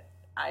seagull that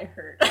I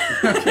heard.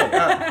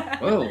 Okay,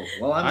 Oh,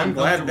 well, I'm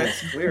glad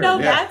that's clear. No,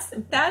 yeah.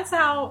 that's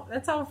how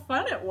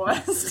fun it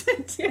was to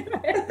do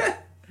it.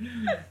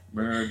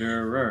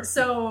 Murderer.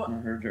 So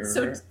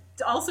Murderer.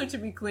 also to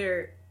be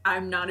clear,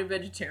 I'm not a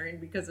vegetarian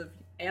because of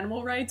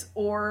animal rights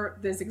or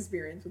this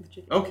experience with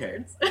chicken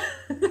Okay.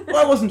 gizzards. Well,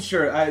 I wasn't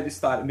sure. I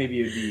just thought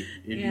maybe it'd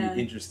Yeah.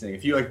 be interesting.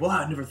 If you're like, well,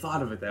 I never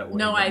thought of it that way.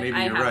 No, but I maybe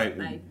you're have. right.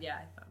 I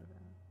thought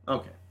of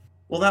Okay.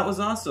 Well, that was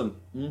awesome.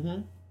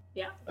 Mm-hmm.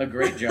 Yeah. A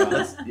great job.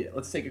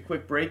 Let's take a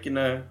quick break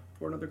and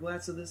pour another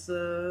glass of this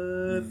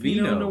Vino.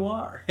 Pinot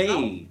Noir.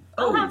 Hey,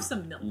 that. I'll have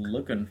some milk.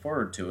 looking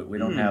forward to it. We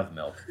don't have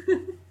milk.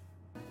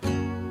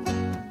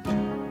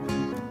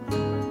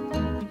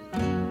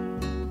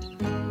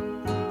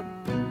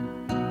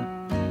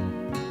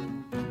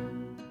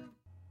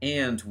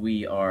 And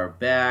we are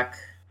back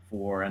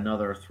for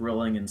another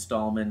thrilling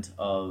installment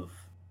of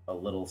a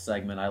little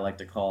segment I like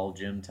to call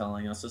Jim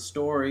telling us a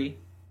story.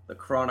 The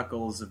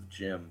Chronicles of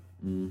Jim.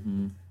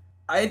 Mm-hmm.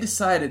 I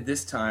decided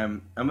this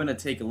time I'm going to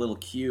take a little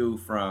cue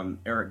from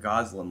Eric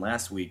Goslin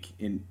last week.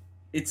 And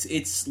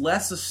it's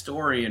less a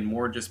story and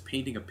more just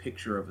painting a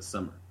picture of a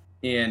summer.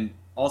 And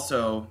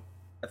also,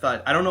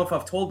 I don't know if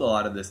I've told a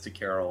lot of this to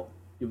Carol,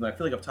 even though I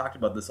feel like I've talked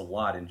about this a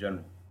lot in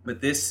general.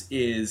 But this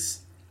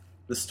is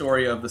the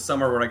story of the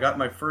summer where I got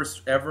my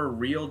first ever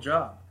real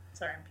job.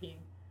 Sorry, I'm peeing.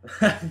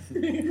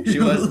 She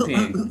was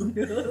peeing.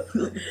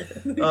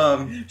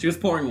 She was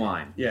pouring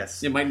wine.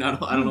 Yes. It might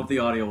not. I don't know if the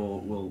audio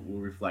will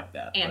reflect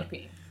that. And but-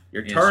 peeing.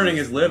 You're Yeah, turning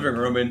she's- his living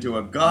room into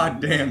a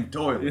goddamn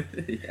toilet.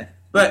 Yeah.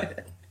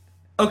 But,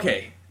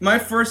 okay, my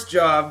first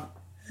job,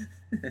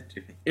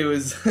 it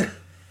was,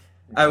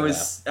 I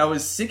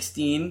was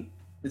 16.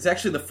 It's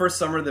actually the first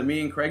summer that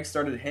me and Craig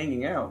started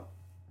hanging out.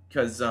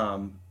 Because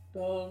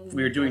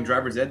we were doing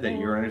driver's ed that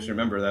year, and I just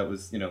remember that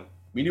was,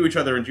 we knew each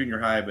other in junior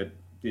high, but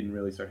didn't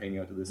really start hanging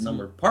out till this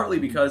summer. Partly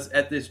because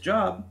at this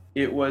job,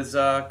 it was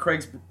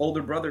Craig's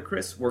older brother,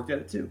 Chris, worked at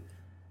it too.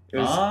 It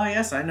was,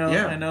 Yes, I know.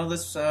 Yeah. I know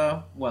this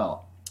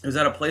well. It was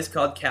at a place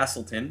called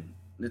Castleton.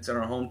 It's in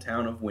our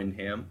hometown of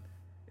Windham.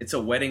 It's a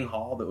wedding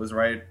hall that was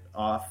right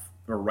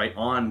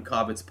on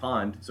Cobbett's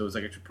Pond. So it was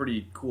like a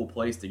pretty cool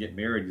place to get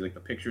married. Like the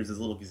pictures, this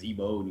little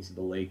gazebo, and you see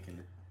the lake.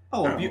 And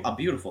Oh, a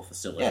beautiful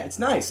facility. yeah, it's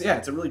nice. Yeah,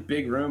 it's a really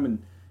big room.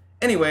 And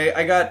anyway,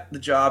 I got the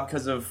job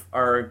because of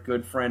our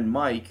good friend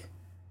Mike.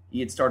 He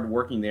had started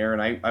working there,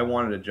 and I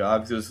wanted a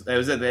job because I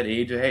was at that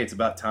age of, hey, it's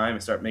about time I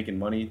start making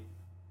money.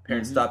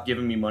 Parents stopped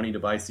giving me money to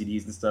buy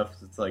CDs and stuff.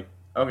 So it's like,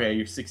 okay,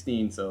 you're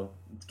 16, so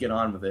let's get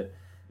on with it.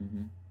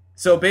 Mm-hmm.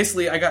 So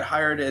basically, I got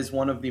hired as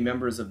one of the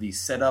members of the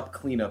setup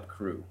cleanup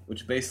crew,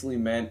 which basically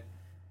meant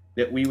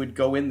that we would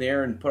go in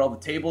there and put all the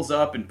tables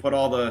up and put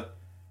all the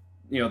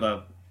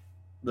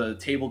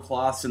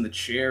tablecloths and the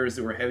chairs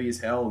that were heavy as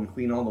hell and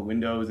clean all the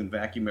windows and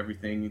vacuum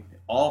everything,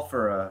 all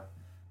for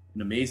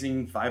an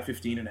amazing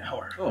 $5.15 an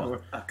hour. Oh,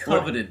 a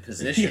coveted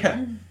position.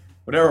 Yeah,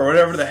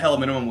 whatever the hell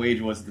minimum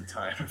wage was at the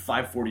time,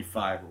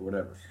 $5.45 or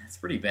whatever. That's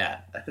pretty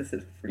bad. That is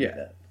pretty Yeah.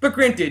 bad. But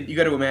granted, you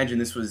got to imagine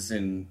this was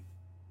in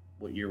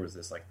what year was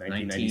this? Like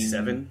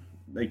 1997,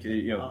 like Oh,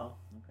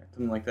 okay.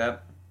 something like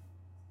that.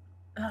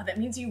 Oh, that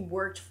means you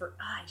worked for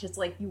just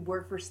like you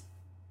work for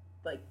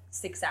like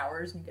 6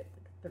 hours and you get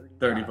like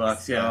 $30.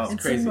 $30, yeah, Oh. it's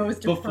It's crazy. the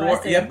most Before,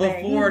 depressing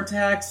thing. before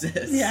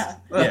taxes. Yeah.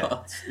 Yeah,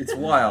 it's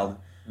wild.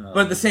 Oh.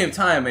 But at the same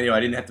time, I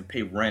didn't have to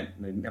pay rent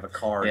and I didn't have a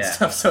car and Yeah.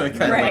 stuff, so it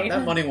kind of Right.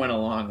 That money went a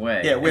long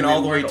way. Yeah, it went And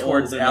all we the way weren't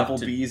towards old enough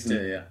Applebee's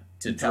to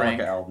Metallica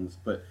drink. albums.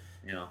 But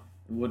It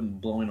wasn't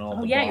blowing all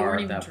Oh the yeah, you bar weren't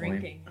at even that point.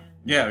 drinking.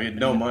 yeah, we had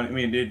no money. I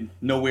mean, did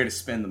nowhere to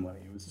spend the money.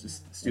 It was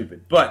just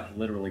stupid. But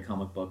Literally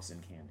comic books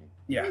and candy.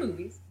 yeah,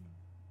 Movies,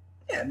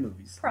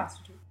 movies.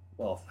 prostitute.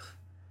 Well,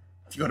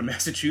 if you go to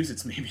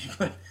Massachusetts, maybe.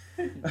 But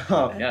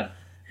Yeah,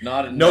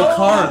 not No not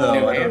car, though.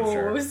 New Oh,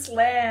 Hampshire.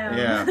 slam.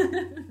 Yeah.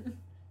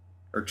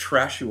 or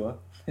Trashua,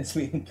 as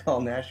we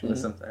call Nashua Mhm.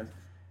 sometimes.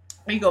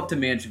 You go up to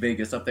Manch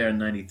Vegas up there in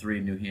 '93,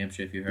 New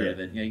Hampshire. If you heard Yeah. of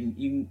it, yeah,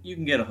 you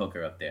can get a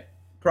hooker up there,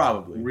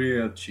 Probably.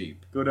 real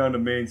cheap. Go down to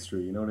Main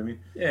Street. You know what I mean?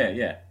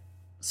 Yeah.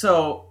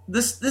 So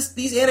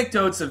these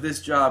anecdotes of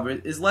this job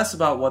is less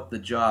about what the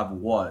job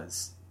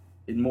was,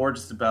 and more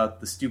just about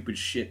the stupid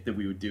shit that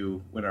we would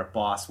do when our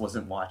boss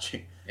wasn't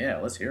watching. Yeah,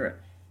 let's hear it.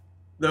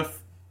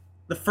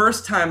 The the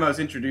first time I was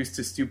introduced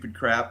to Stupid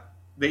Crap,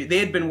 they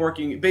had been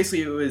working.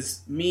 Basically, it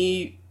was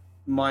me,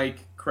 Mike,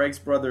 Craig's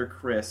brother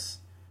Chris,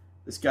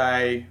 this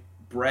guy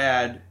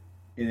Brad,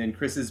 and then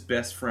Chris's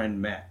best friend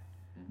Matt.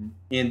 Mm-hmm.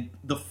 And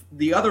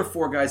the other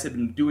 4 guys had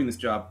been doing this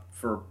job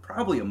for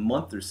probably a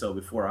month or so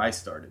before I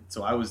started.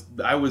 So I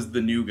was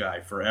the new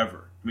guy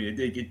forever. I mean,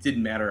 it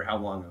didn't matter how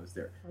long I was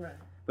there. Right.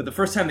 But the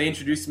first time they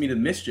introduced me to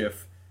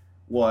Mischief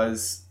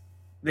was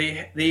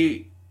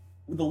the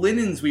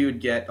linens we would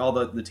get, all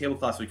the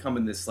tablecloths would come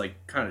in this like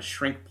kind of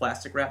shrink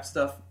plastic wrap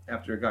stuff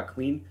after it got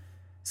cleaned.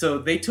 So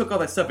they took all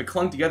that stuff, it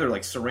clung together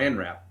like saran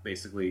wrap,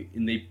 basically,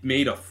 and they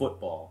made a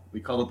football. We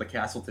called it the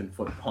Castleton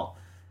football.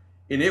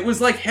 And it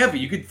was like heavy,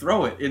 you could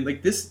throw it. And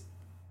like this,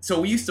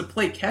 so we used to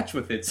play catch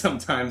with it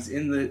sometimes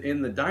in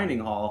the dining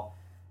hall.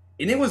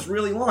 And it was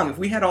really long. If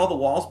we had all the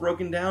walls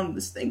broken down,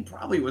 this thing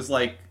probably was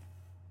like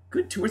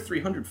good 200 or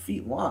 300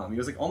 feet long. I mean, it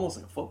was like almost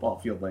like a football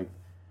field length.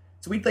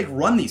 So we'd like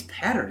run these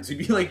patterns. We'd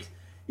be like,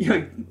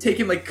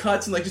 taking like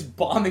cuts and like just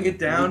bombing it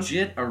down.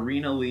 Legit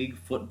Arena League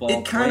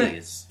football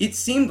plays. It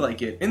seemed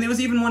like it. And there was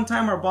even one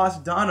time our boss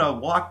Donna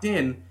walked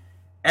in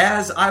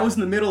as I was in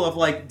the middle of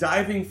like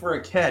diving for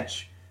a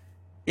catch,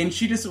 and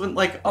she just went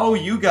like, "Oh,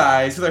 you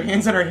guys," with her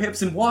hands on her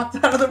hips and walked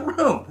out of the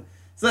room.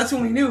 So that's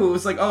when we knew it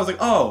was like, I was like,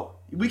 "Oh,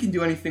 we can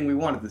do anything we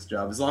want at this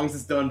job as long as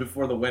it's done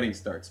before the wedding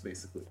starts,"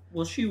 basically.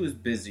 Well, she was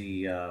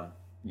busy, doing other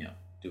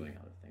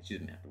things. She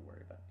didn't have to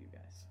worry about you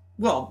guys.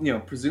 Well,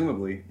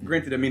 presumably.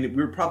 Granted, I mean,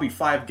 we were probably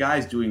 5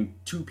 guys doing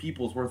 2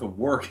 people's worth of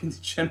work in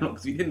general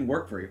because we didn't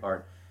work very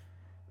hard.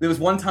 There was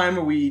one time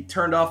where we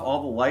turned off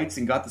all the lights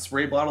and got the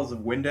spray bottles of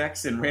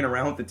Windex and ran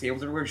around with the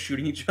tables everywhere,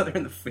 shooting each other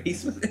in the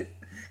face with it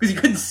because you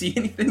couldn't see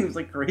anything. It was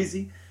like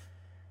crazy.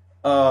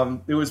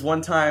 There was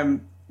one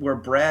time where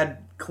Brad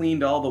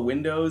cleaned all the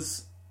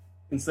windows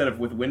instead of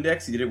with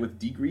Windex. He did it with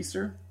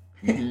degreaser.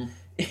 Mm-hmm.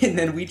 And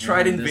then we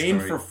tried in vain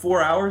for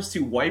 4 hours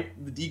to wipe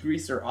the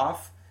degreaser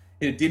off,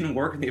 and it didn't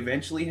work, and they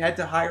eventually had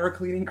to hire a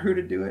cleaning crew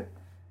to do it.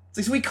 It's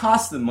like, so we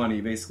cost them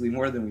money, basically,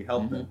 more than we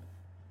helped them.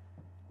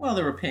 Well,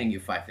 they were paying you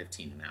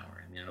 $5.15 an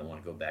hour. I mean, I don't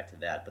want to go back to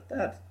that, but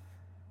that...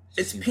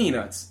 It's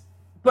peanuts.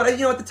 But,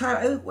 at the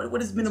time,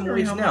 what is minimum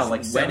wage now?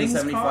 Like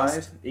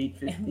 $7.75?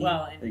 $8.50?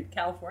 Well, in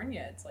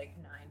California, it's like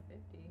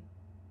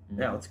 $9.50.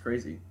 Yeah, that's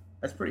crazy.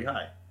 That's pretty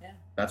high. Yeah.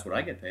 That's what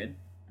I get paid.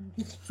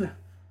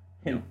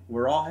 And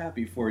we're all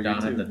happy for you,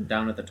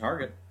 down at the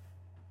Target.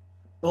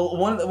 Well,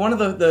 one of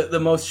the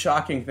most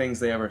shocking things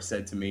they ever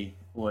said to me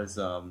was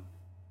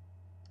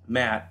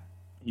Matt.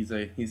 He's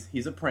a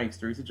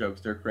prankster. He's a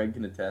jokester. Craig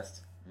can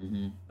attest.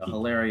 Mm-hmm. A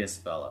hilarious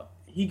fellow.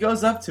 He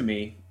goes up to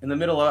me in the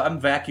middle of, I'm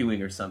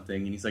vacuuming or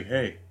something, and he's like,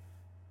 "Hey,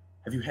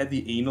 have you had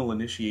the anal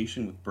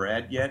initiation with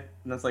Brad yet?"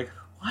 And I was like,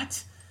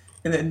 "What?"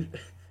 And then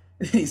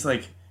he's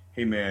like,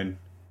 "Hey man,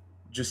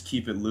 just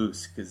keep it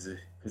loose, because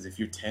if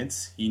you're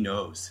tense, he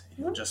knows.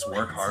 He'll just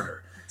work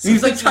harder." So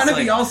he's like trying to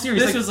be all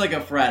serious. This was like a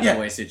frat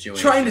boy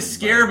situation. Trying to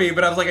scare me,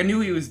 but I was like, I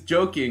knew he was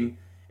joking.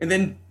 And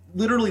then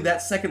literally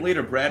that second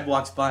later, Brad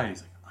walks by and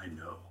he's like, "I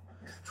know."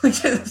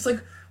 It's like,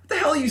 what the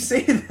hell are you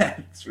saying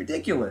that? It's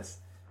ridiculous.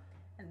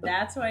 And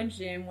that's why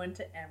Jim went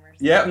to Emerson.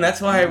 Yeah, and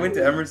that's why I went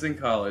to Emerson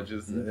College.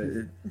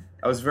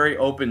 I was very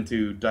open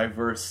to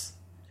diverse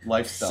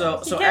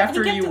lifestyles. So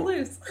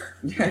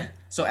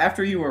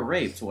after you were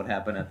raped, what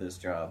happened at this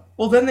job?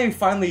 Well, then they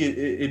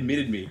finally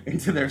admitted me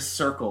into their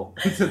circle.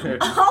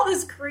 All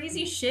this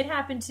crazy shit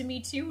happened to me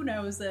too when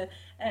I was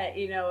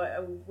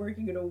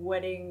working at a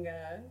wedding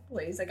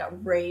place. I got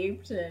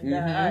raped, and you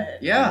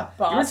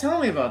were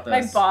telling me about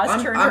this. My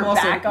boss turned her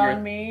back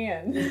on me,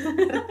 and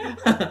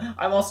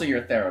I'm also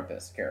your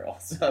therapist, Carol.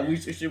 So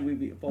should we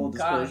be full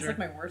disclosure? God, it's like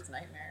my worst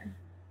nightmare.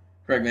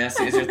 Craig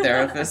Massey is your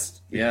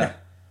therapist. Yeah.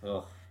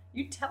 Ugh.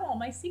 You tell all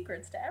my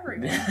secrets to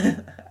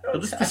everyone. I'll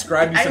just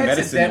prescribe you some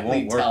medicine that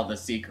won't work. Tell the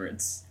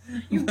secrets.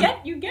 You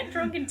get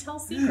drunk and tell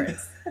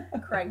secrets,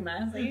 Craig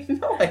Massey.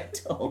 No, I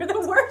don't. You're the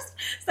worst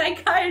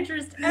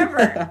psychiatrist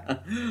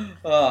ever.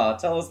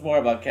 Tell us more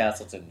about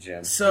Castleton,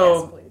 Jim. Yes,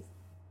 please.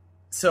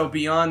 So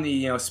beyond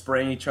the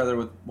spraying each other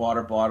with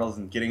water bottles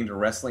and getting into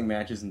wrestling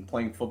matches and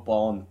playing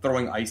football and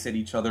throwing ice at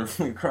each other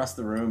from across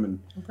the room and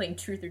playing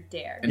truth or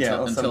dare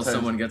until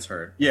someone gets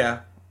hurt.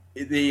 Yeah,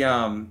 we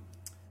all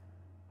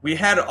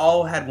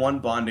had one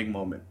bonding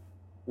moment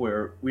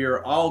where we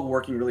were all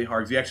working really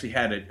hard. We actually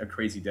had a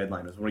crazy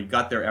deadline. It was when we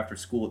got there after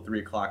school at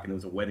 3:00, and there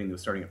was a wedding that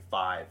was starting at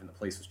 5, and the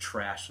place was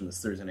trashed from this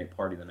Thursday night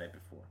party the night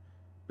before.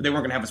 But they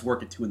weren't going to have us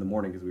work at 2 in the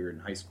morning because we were in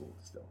high school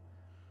still.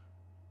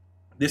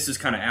 This is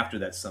kind of after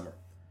that summer.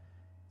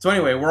 So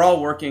anyway, we're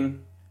all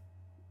working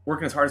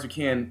as hard as we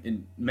can,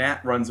 and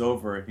Matt runs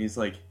over, and he's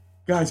like,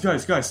 guys,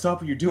 stop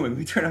what you're doing.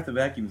 We turn off the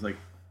vacuum. He's like,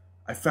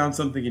 "I found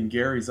something in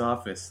Gary's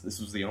office." This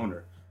was the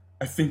owner.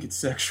 "I think it's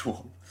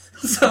sexual."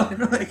 So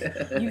we're like,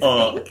 you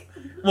think?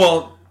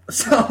 Well,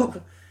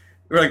 so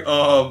we're like,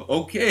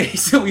 okay.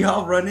 So we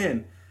all run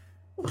in.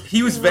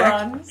 He was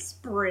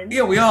sprint.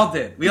 Yeah, we all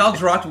did. We all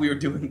dropped what we were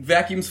doing.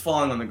 Vacuums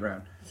falling on the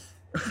ground.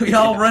 We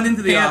all run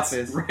into the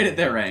office right at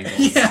their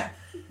ankles. Yeah.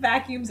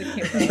 Vacuums a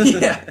killer.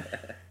 Yeah.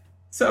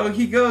 So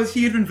he goes.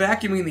 He had been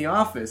vacuuming in the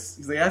office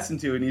because they asked him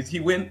to, and he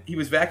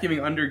was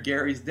vacuuming under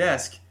Gary's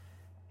desk,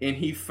 and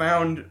he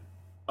found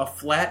a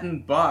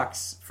flattened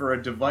box for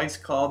a device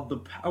called the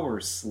Power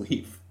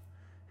Sleeve,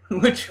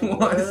 which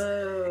was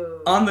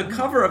Whoa. on the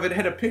cover of it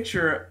had a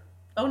picture.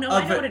 Oh no, of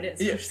I know what it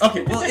is. Yeah,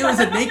 okay, well, it was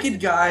a naked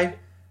guy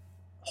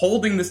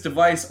holding this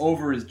device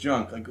over his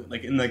junk,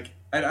 like in like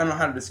I don't know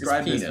how to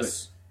describe His this.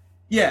 penis.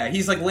 But yeah,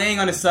 he's like laying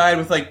on his side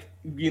with like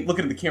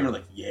looking at the camera,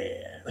 like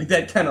like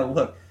that kind of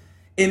look.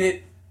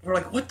 And we're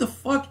like, what the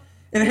fuck?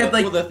 And it had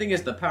like, well, the thing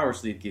is, the power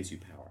sleeve gives you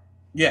power.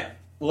 yeah,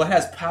 well, it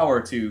has power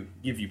to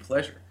give you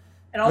pleasure.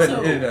 It also,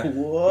 But it,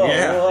 Whoa!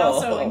 Yeah. it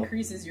also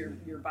increases your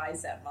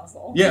bicep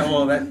muscle. Yeah,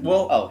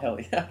 well, Oh hell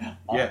yeah!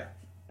 yeah.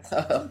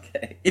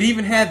 Okay. It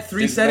even had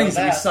 3 Didn't know settings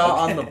that we that. saw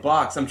on Okay. the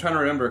box. I'm trying to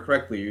remember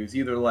correctly. It was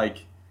either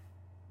like,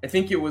 I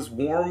think it was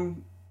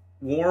warm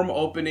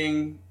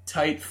opening,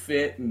 tight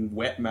fit, and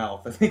wet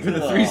mouth. I think were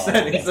the 3 Oh.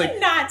 settings. It's Like,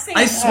 not saying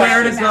I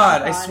swear to mouth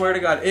God, on I swear to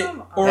God, it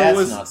Come on. or That's it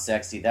was not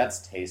sexy.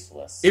 That's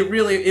tasteless.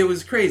 it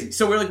was crazy.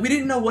 So we're like, we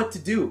didn't know what to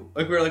do.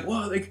 Like we were like,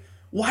 whoa, like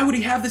why would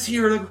he have this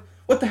here? Like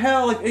what the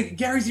hell? Like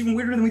Gary's even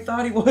weirder than we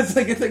thought he was.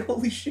 Like it's like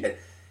holy shit.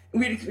 And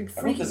we like, I hope this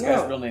freaking guy's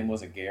out. real name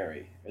wasn't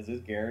Gary. Is this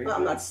Gary?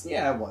 I'm not.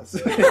 Yeah, it was.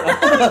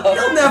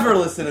 You'll never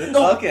listen to it.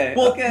 No, Okay,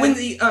 Well, okay. when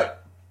the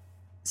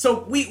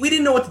so we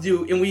didn't know what to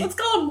do, and we Let's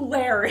call him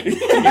Larry.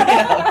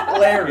 Yeah,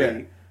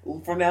 Larry.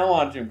 From now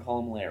on, Jim, call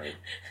him Larry.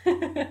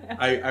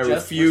 I Just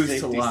refuse for to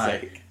safety's lie.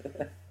 sake.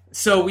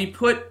 So we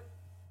put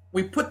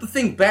the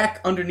thing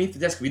back underneath the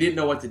desk. We didn't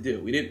know what to do.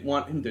 We didn't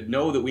want him to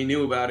know that we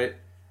knew about it.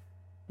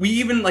 We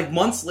even like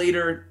months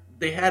later,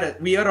 we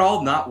had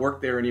all not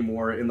worked there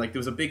anymore, and like there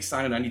was a big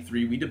sign in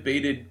 '93. We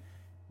debated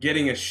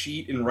getting a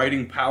sheet and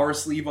writing Power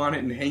Sleeve on it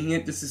and hanging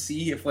it just to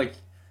see if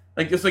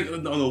just like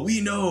no,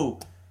 we know.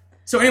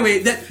 So anyway,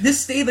 this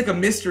stayed like a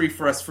mystery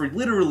for us for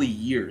literally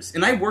years,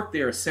 and I worked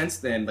there since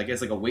then, like as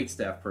like a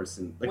waitstaff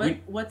person.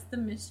 Like What's the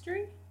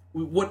mystery?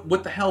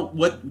 what the hell?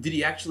 What did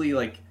he actually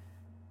like?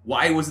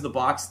 Why was the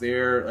box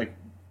there? Like,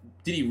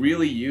 did he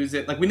really use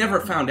it? Like, we never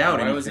found out.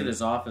 Why anything. was it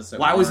his office?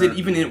 Why was it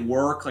even at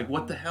work? Like,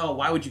 what the hell?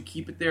 Why would you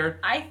keep it there?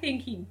 I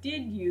think he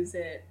did use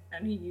it,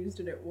 and he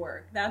used it at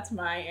work. That's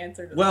my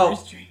answer to the Well,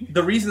 mystery.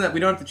 the reason that we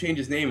don't have to change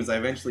his name is I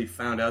eventually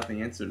found out the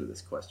answer to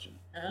this question.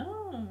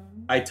 Oh.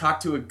 I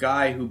talked to a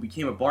guy who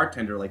became a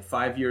bartender like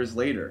 5 years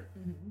later,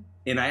 Mhm.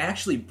 and I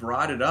actually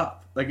brought it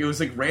up. Like, it was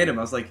like random.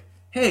 I was like,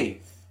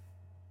 hey,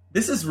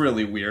 this is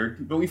really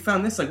weird, but we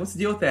found this. Like, what's the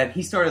deal with that? And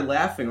he started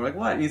laughing. We're like,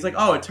 what? And he's like,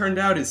 oh, it turned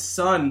out his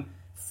son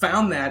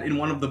found that in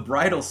one of the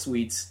bridal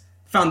suites,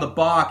 found the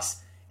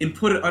box, and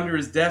put it under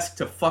his desk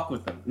to fuck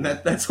with him. And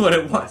that's what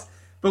it was.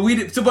 But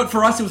but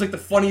for us, it was like the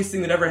funniest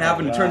thing that ever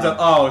happened. It turns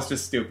out, it's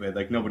just stupid.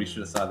 Like, nobody should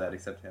have saw that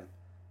except him.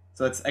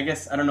 So I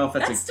guess, I don't know if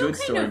that's a still good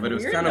kind story, of but it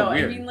was weird, kind of though.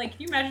 weird. I mean, like,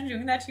 can you imagine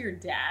doing that to your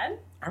dad?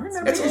 I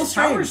remember That's a this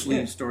little power strange, sleeve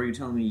yeah. story you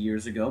told me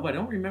years ago, but I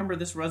don't remember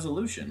this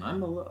resolution.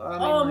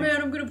 Oh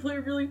man, I'm gonna play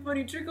a really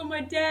funny trick on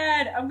my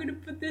dad. I'm gonna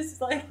put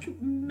this like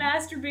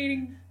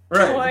masturbating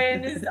Right. toy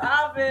in his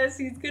office.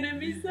 He's gonna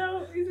be.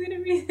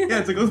 Yeah,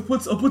 it's like, I'll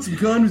put some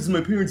condoms in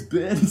my parents'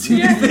 bed and see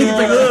Yeah. what they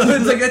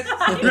think. It's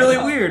like, that's really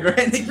weird,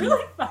 right? It's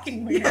really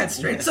fucking weird. Yeah, it's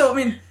strange. So, I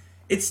mean,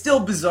 it's still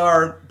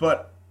bizarre,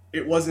 but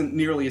it wasn't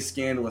nearly as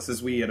scandalous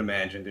as we had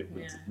imagined it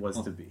was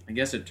to be. I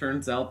guess it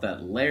turns out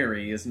that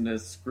Larry isn't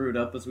as screwed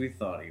up as we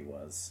thought he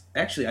was.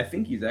 Actually, I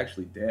think he's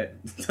actually dead,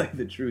 to tell you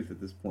the truth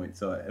at this point,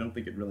 so I don't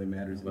think it really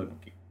matters. But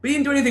But he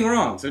didn't do anything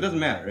wrong, so it doesn't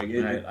matter.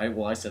 Like,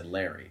 I said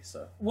Larry,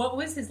 so What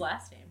was his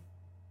last name?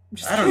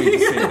 I don't need to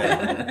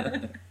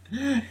say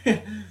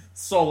that.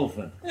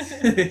 Sullivan.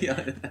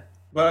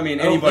 But, I mean,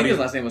 Maybe anybody... his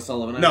last name was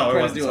Sullivan. I'm No, it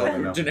trying wasn't to do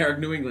Sullivan, a no. generic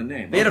New England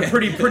name. They had a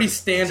Okay. pretty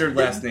standard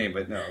last name,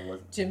 but no, it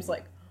wasn't. Jim's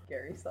like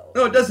Gary Sullivan.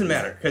 No, it doesn't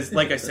matter, because,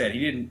 like I said, he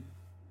didn't...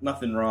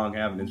 Nothing wrong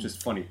happened, it's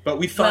just funny. But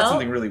we thought Well-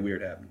 something really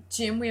weird happened.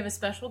 Jim, we have a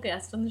special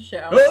guest on the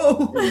show.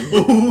 Oh!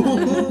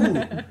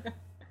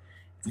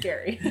 It's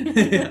Gary.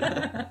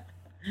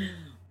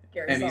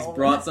 Gary And he's Sullivan.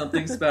 brought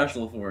something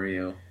special for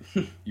you.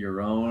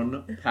 Your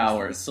own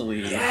power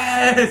sleeve.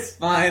 Yes!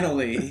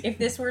 Finally. If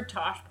this were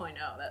Tosh.0,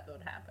 that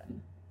would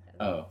happen.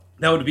 Oh.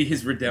 That would be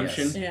his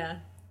redemption. Yeah.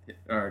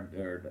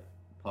 Our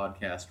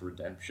podcast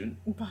redemption.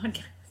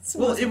 Podcast.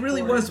 Well, it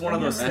really was one of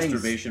those things.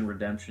 Masturbation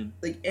redemption.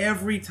 Like,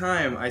 every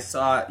time I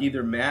saw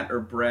either Matt or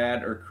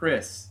Brad or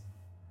Chris,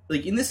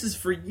 like, and this is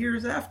for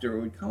years after,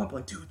 it would come up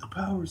like, dude, the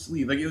power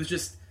sleeve. Like, it was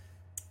just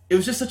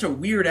such a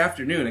weird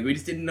afternoon. Like, we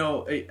just didn't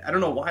know. I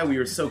don't know why we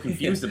were so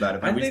confused about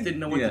it, but we just didn't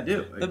know what to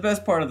do. The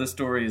best part of the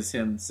story is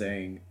him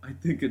saying, I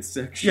think it's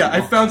sexual. Yeah,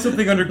 I found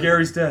something under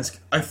Gary's desk.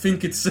 I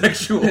think it's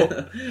sexual.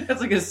 That's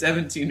like a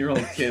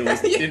 17-year-old kid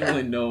who didn't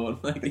really know.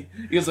 Like,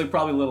 he was like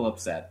probably a little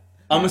upset.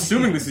 I'm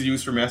assuming this is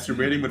used for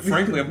masturbating, but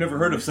frankly, I've never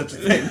heard of such a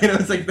thing. You know,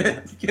 it's like,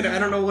 I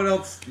don't know what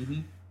else.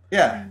 Mm-hmm.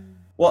 Yeah.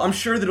 Well, I'm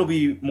sure there'll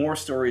be more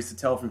stories to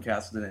tell from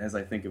Castleton as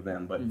I think of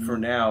them, but for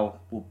now,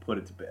 we'll put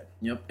it to bed.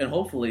 Yep, and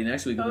hopefully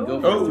next week when we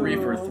go Oh. for 3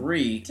 for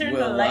 3, Turn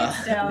the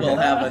lights down. we'll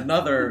have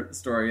another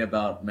story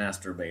about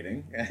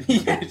masturbating.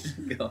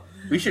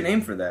 We should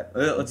aim for that.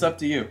 It's up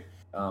to you.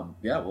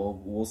 Yeah,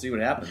 we'll see what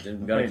happens. And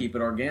we've got to keep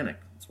it organic.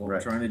 That's what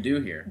we're trying to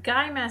do here.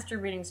 Guy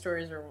masturbating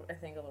stories are, I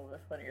think, a little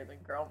bit funnier than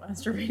girl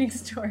masturbating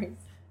stories.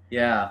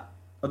 Yeah.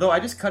 Although I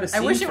just cut a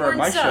scene wish it for weren't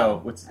my so.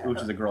 show, which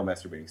is a girl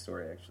masturbating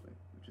story, actually.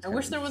 I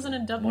wish there wasn't a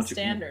double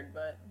standard,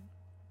 but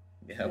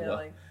Yeah, I feel well,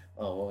 like,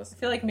 what was I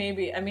feel like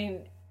maybe, I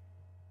mean,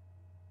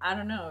 I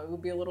don't know. It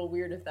would be a little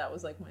weird if that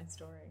was like my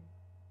story.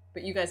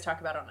 But you guys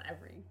talk about it on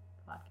every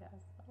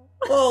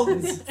podcast. Well,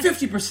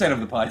 50% of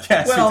the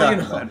podcast Well, we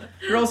you talk know, about.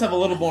 girls have a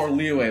little more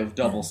leeway with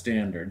double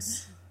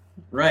standards,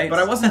 right? But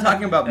I wasn't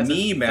talking about That's a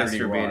me 30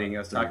 masturbating. Rock- I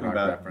was 30 talking Rock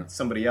about reference.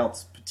 somebody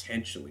else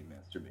potentially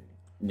masturbating.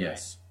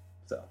 Yes.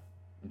 So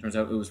It turns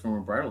out it was from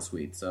a bridal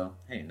suite, so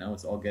hey, now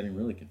it's all getting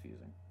really confusing.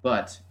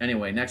 But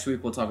anyway, next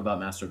week we'll talk about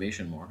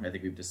masturbation more. I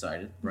think we've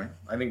decided, right?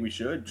 I think we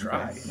should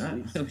try.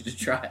 Okay. Yeah, we should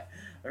try.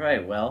 All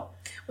right, well.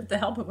 With the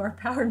help of our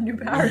new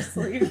power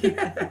sleeve.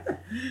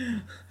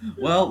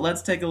 Well,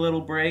 let's take a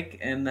little break,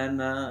 and then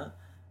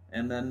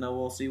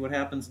we'll see what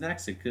happens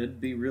next. It could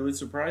be really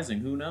surprising.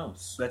 Who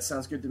knows? That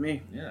sounds good to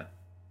me. Yeah.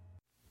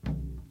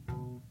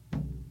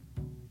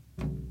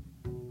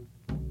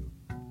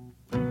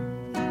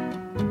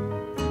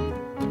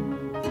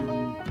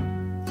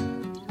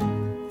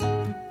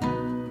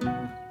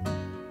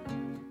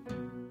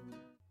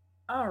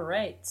 All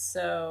right,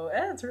 so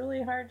it's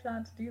really hard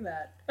not to do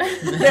that. Yeah,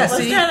 Let's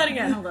see? try that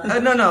again. Hold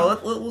on. No,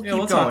 we'll Yeah, keep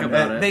we'll going. talk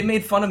about it. They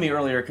made fun of me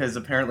earlier because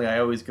apparently I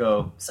always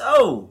go,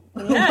 so,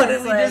 Yeah, what did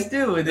it's we like- just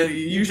do? And then you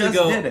usually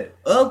just go, did it.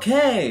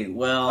 Okay,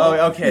 well. Oh,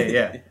 okay,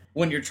 yeah.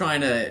 When you're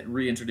trying to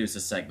reintroduce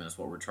a segment, is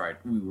what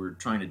we were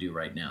trying to do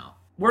right now.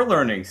 We're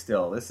learning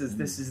still. This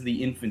is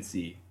the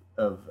infancy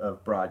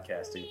of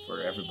broadcasting for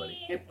everybody.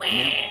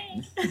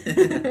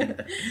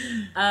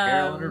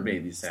 Carol and her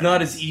baby It's sound.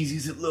 not as easy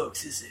as it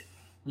looks, is it?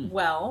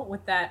 Well,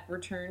 with that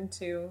return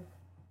to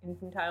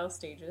infantile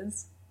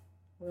stages,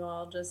 we'll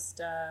all just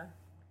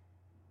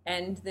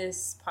end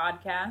this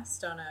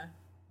podcast on a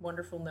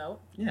wonderful note.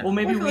 Yeah. Well,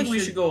 maybe I feel like we we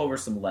should- should go over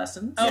some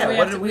lessons. Yeah, we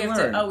what have did to, we have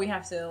learn? to. Oh, we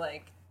have to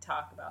like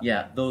talk about.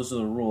 Yeah, those are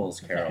the rules,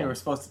 Carol. Yeah, we're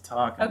supposed to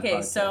talk. on the Okay,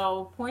 podcast.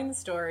 so point of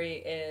the story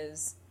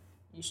is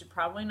you should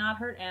probably not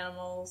hurt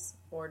animals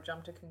or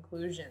jump to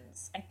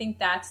conclusions. I think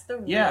that's the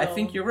real... Yeah, I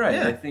think you're right.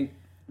 Yeah. I think.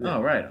 Oh,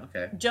 right,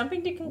 okay.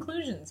 Jumping to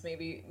conclusions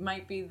maybe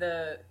might be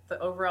the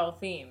overall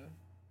theme.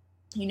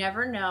 You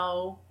never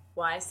know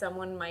why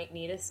someone might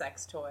need a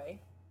sex toy.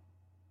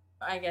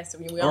 I guess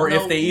we all Or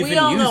know, if they even we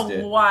all used know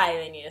it. why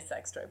they need a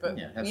sex toy, but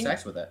Yeah, have you,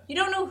 sex with it. you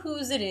don't know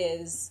whose it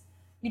is.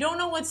 You don't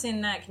know what's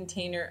in that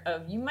container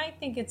of. You might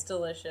think it's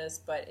delicious,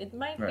 but it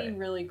might be Right.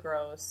 really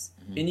gross.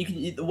 And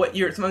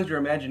sometimes your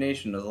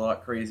imagination is a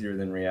lot crazier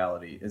than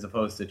reality, as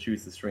opposed to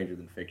truth is stranger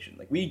than fiction.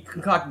 Like we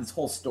concocted this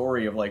whole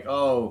story of like,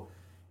 oh,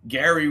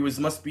 Gary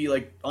must be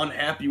like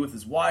unhappy with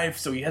his wife,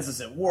 so he has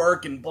this at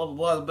work and blah blah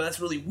blah. But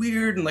that's really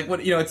weird and like what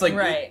it's like.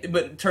 Right.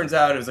 But it turns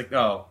out it was like,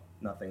 oh,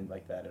 nothing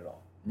like that at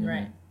all. Mhm.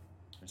 Right.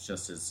 It's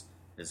just his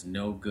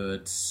no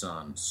good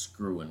son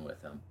screwing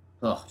with him.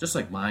 Oh, just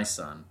like my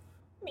son.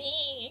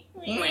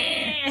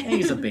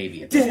 He's a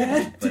baby at this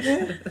Dad,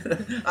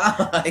 point,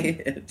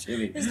 but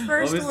Jimmy. His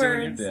first always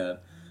doing words. your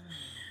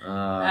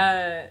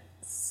dad.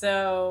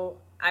 So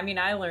I mean,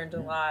 I learned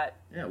a lot.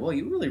 Yeah, well,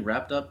 you really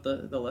wrapped up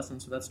the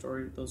lessons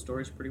for those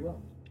stories pretty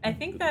well. I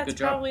think Good that's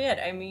job. probably it.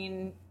 I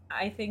mean,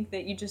 I think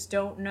that you just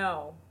don't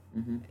know.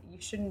 Mm-hmm. You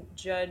shouldn't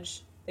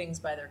judge things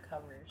by their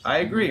covers. I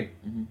agree.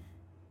 Mm-hmm.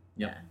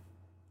 Yep.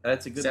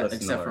 That's a good lesson.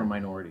 Except to for learn.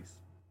 minorities.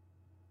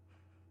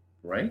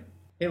 Right?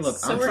 Hey, look,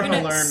 So I'm we're trying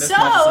gonna. to learn this So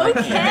much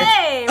as I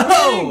can. okay,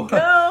 Oh!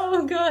 we're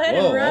gonna go ahead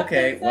and Whoa, wrap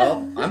okay. this Well,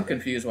 up. I'm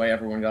confused why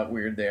everyone got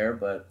weird there,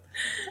 but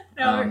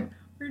No,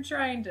 we're just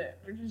trying to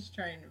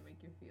make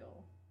you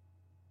feel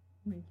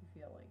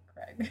like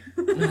Craig.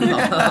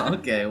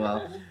 Okay,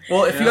 well.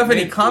 Well, if you Yeah, have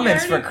any maybe-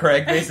 comments Yeah. for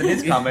Craig based on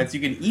his comments,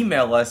 you can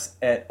email us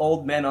at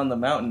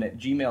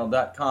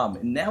oldmenonthemountain@gmail.com.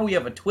 And now we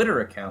have a Twitter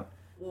account,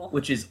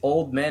 which is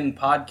Old Men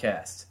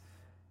Podcast.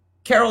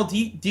 Carol, do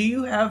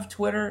you have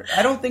Twitter?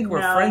 I don't think we're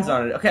No. friends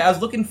on it. Okay, I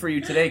was looking for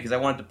you today because I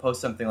wanted to post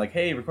something like,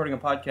 hey, recording a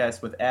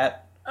podcast with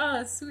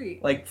Oh,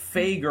 sweet. like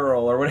Faye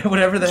Girl or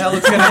whatever the hell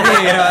it's going to be.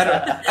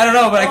 I don't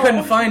know, but I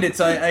couldn't find it,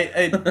 so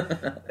it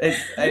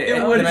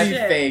Oh, would then be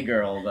shit. Faye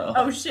Girl, though.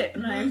 Oh shit,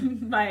 my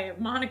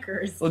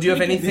monikers. Well, do you have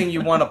anything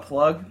you want to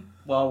plug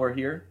while we're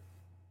here?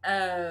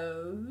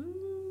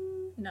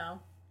 No.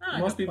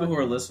 Most people who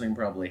are listening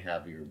probably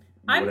have your.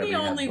 I'm whatever the you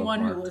have only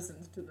one who bookmarked.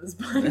 listens to this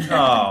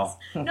podcast.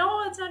 Oh.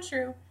 No, it's not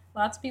true.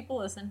 Lots of people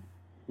listen.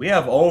 We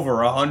have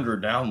over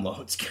 100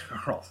 downloads,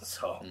 Carol,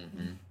 so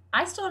Mhm.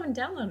 I still haven't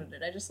downloaded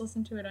it. I just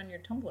listened to it on your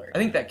Tumblr. I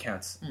think that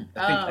counts.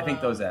 I think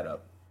Oh. those add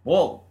up.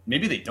 Well,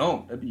 maybe they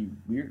don't. That'd be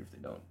weird if they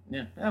don't.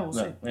 Yeah, we'll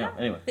see. But, yeah,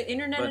 anyway. The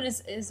internet But-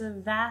 is a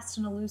vast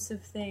and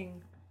elusive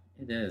thing.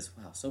 It is.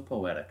 Wow, so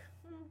poetic.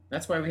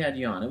 That's why we had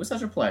you on. It was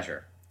such a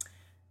pleasure.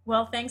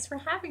 Well, thanks for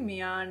having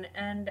me on,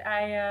 and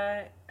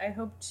I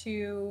hope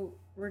to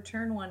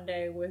return one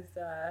day with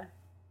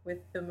with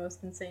the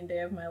most insane day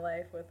of my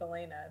life with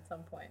Elena at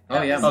some point.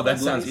 Oh yeah, Oh, that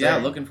sounds yeah.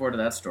 great. Looking forward to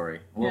that story.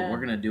 We're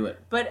gonna do it.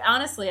 But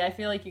honestly, I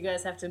feel like you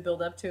guys have to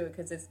build up to it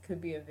because it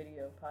could be a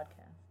video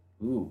podcast.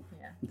 Ooh,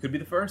 Yeah, It could be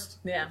the first.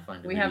 yeah.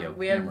 Find a We video have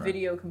camera.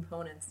 video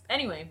components.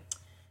 Anyway,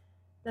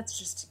 that's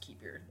just to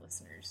keep your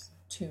listeners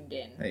tuned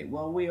in. hey,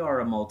 well, we are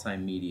a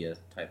multimedia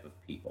type of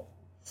people.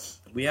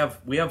 We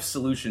have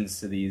solutions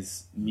to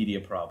these media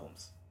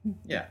problems.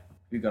 Yeah,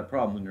 we've got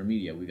problems in our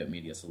media. We got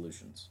media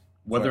solutions.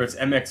 Whether it's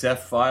MXF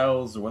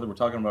files or whether we're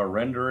talking about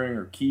rendering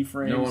or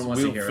keyframes, No one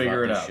wants we'll to hear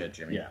figure about it this out. shit,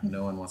 Jimmy. Yeah.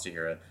 No one wants to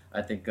hear it.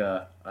 I think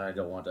I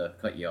don't want to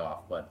cut you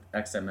off, but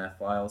XMF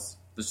files.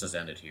 Let's just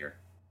end it here.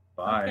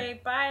 Bye.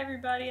 Okay, bye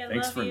everybody. I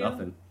Thanks love for you.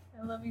 nothing.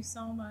 I love you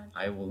so much.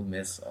 I will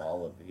miss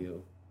all of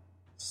you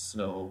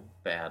so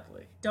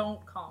badly.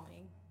 Don't call me.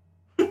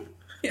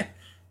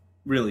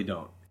 Really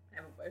don't. I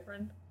have a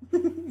boyfriend.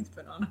 He's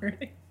been on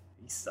already.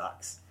 He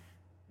sucks.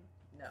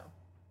 No.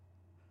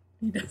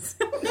 He does.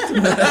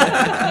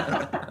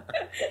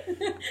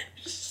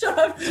 Shut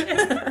up, Jim.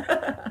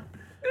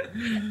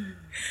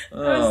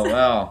 Oh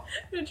wow.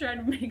 I'm gonna try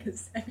to make a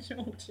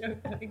sexual joke.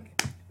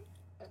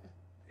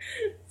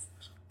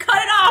 Cut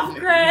it off,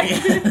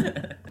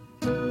 Greg!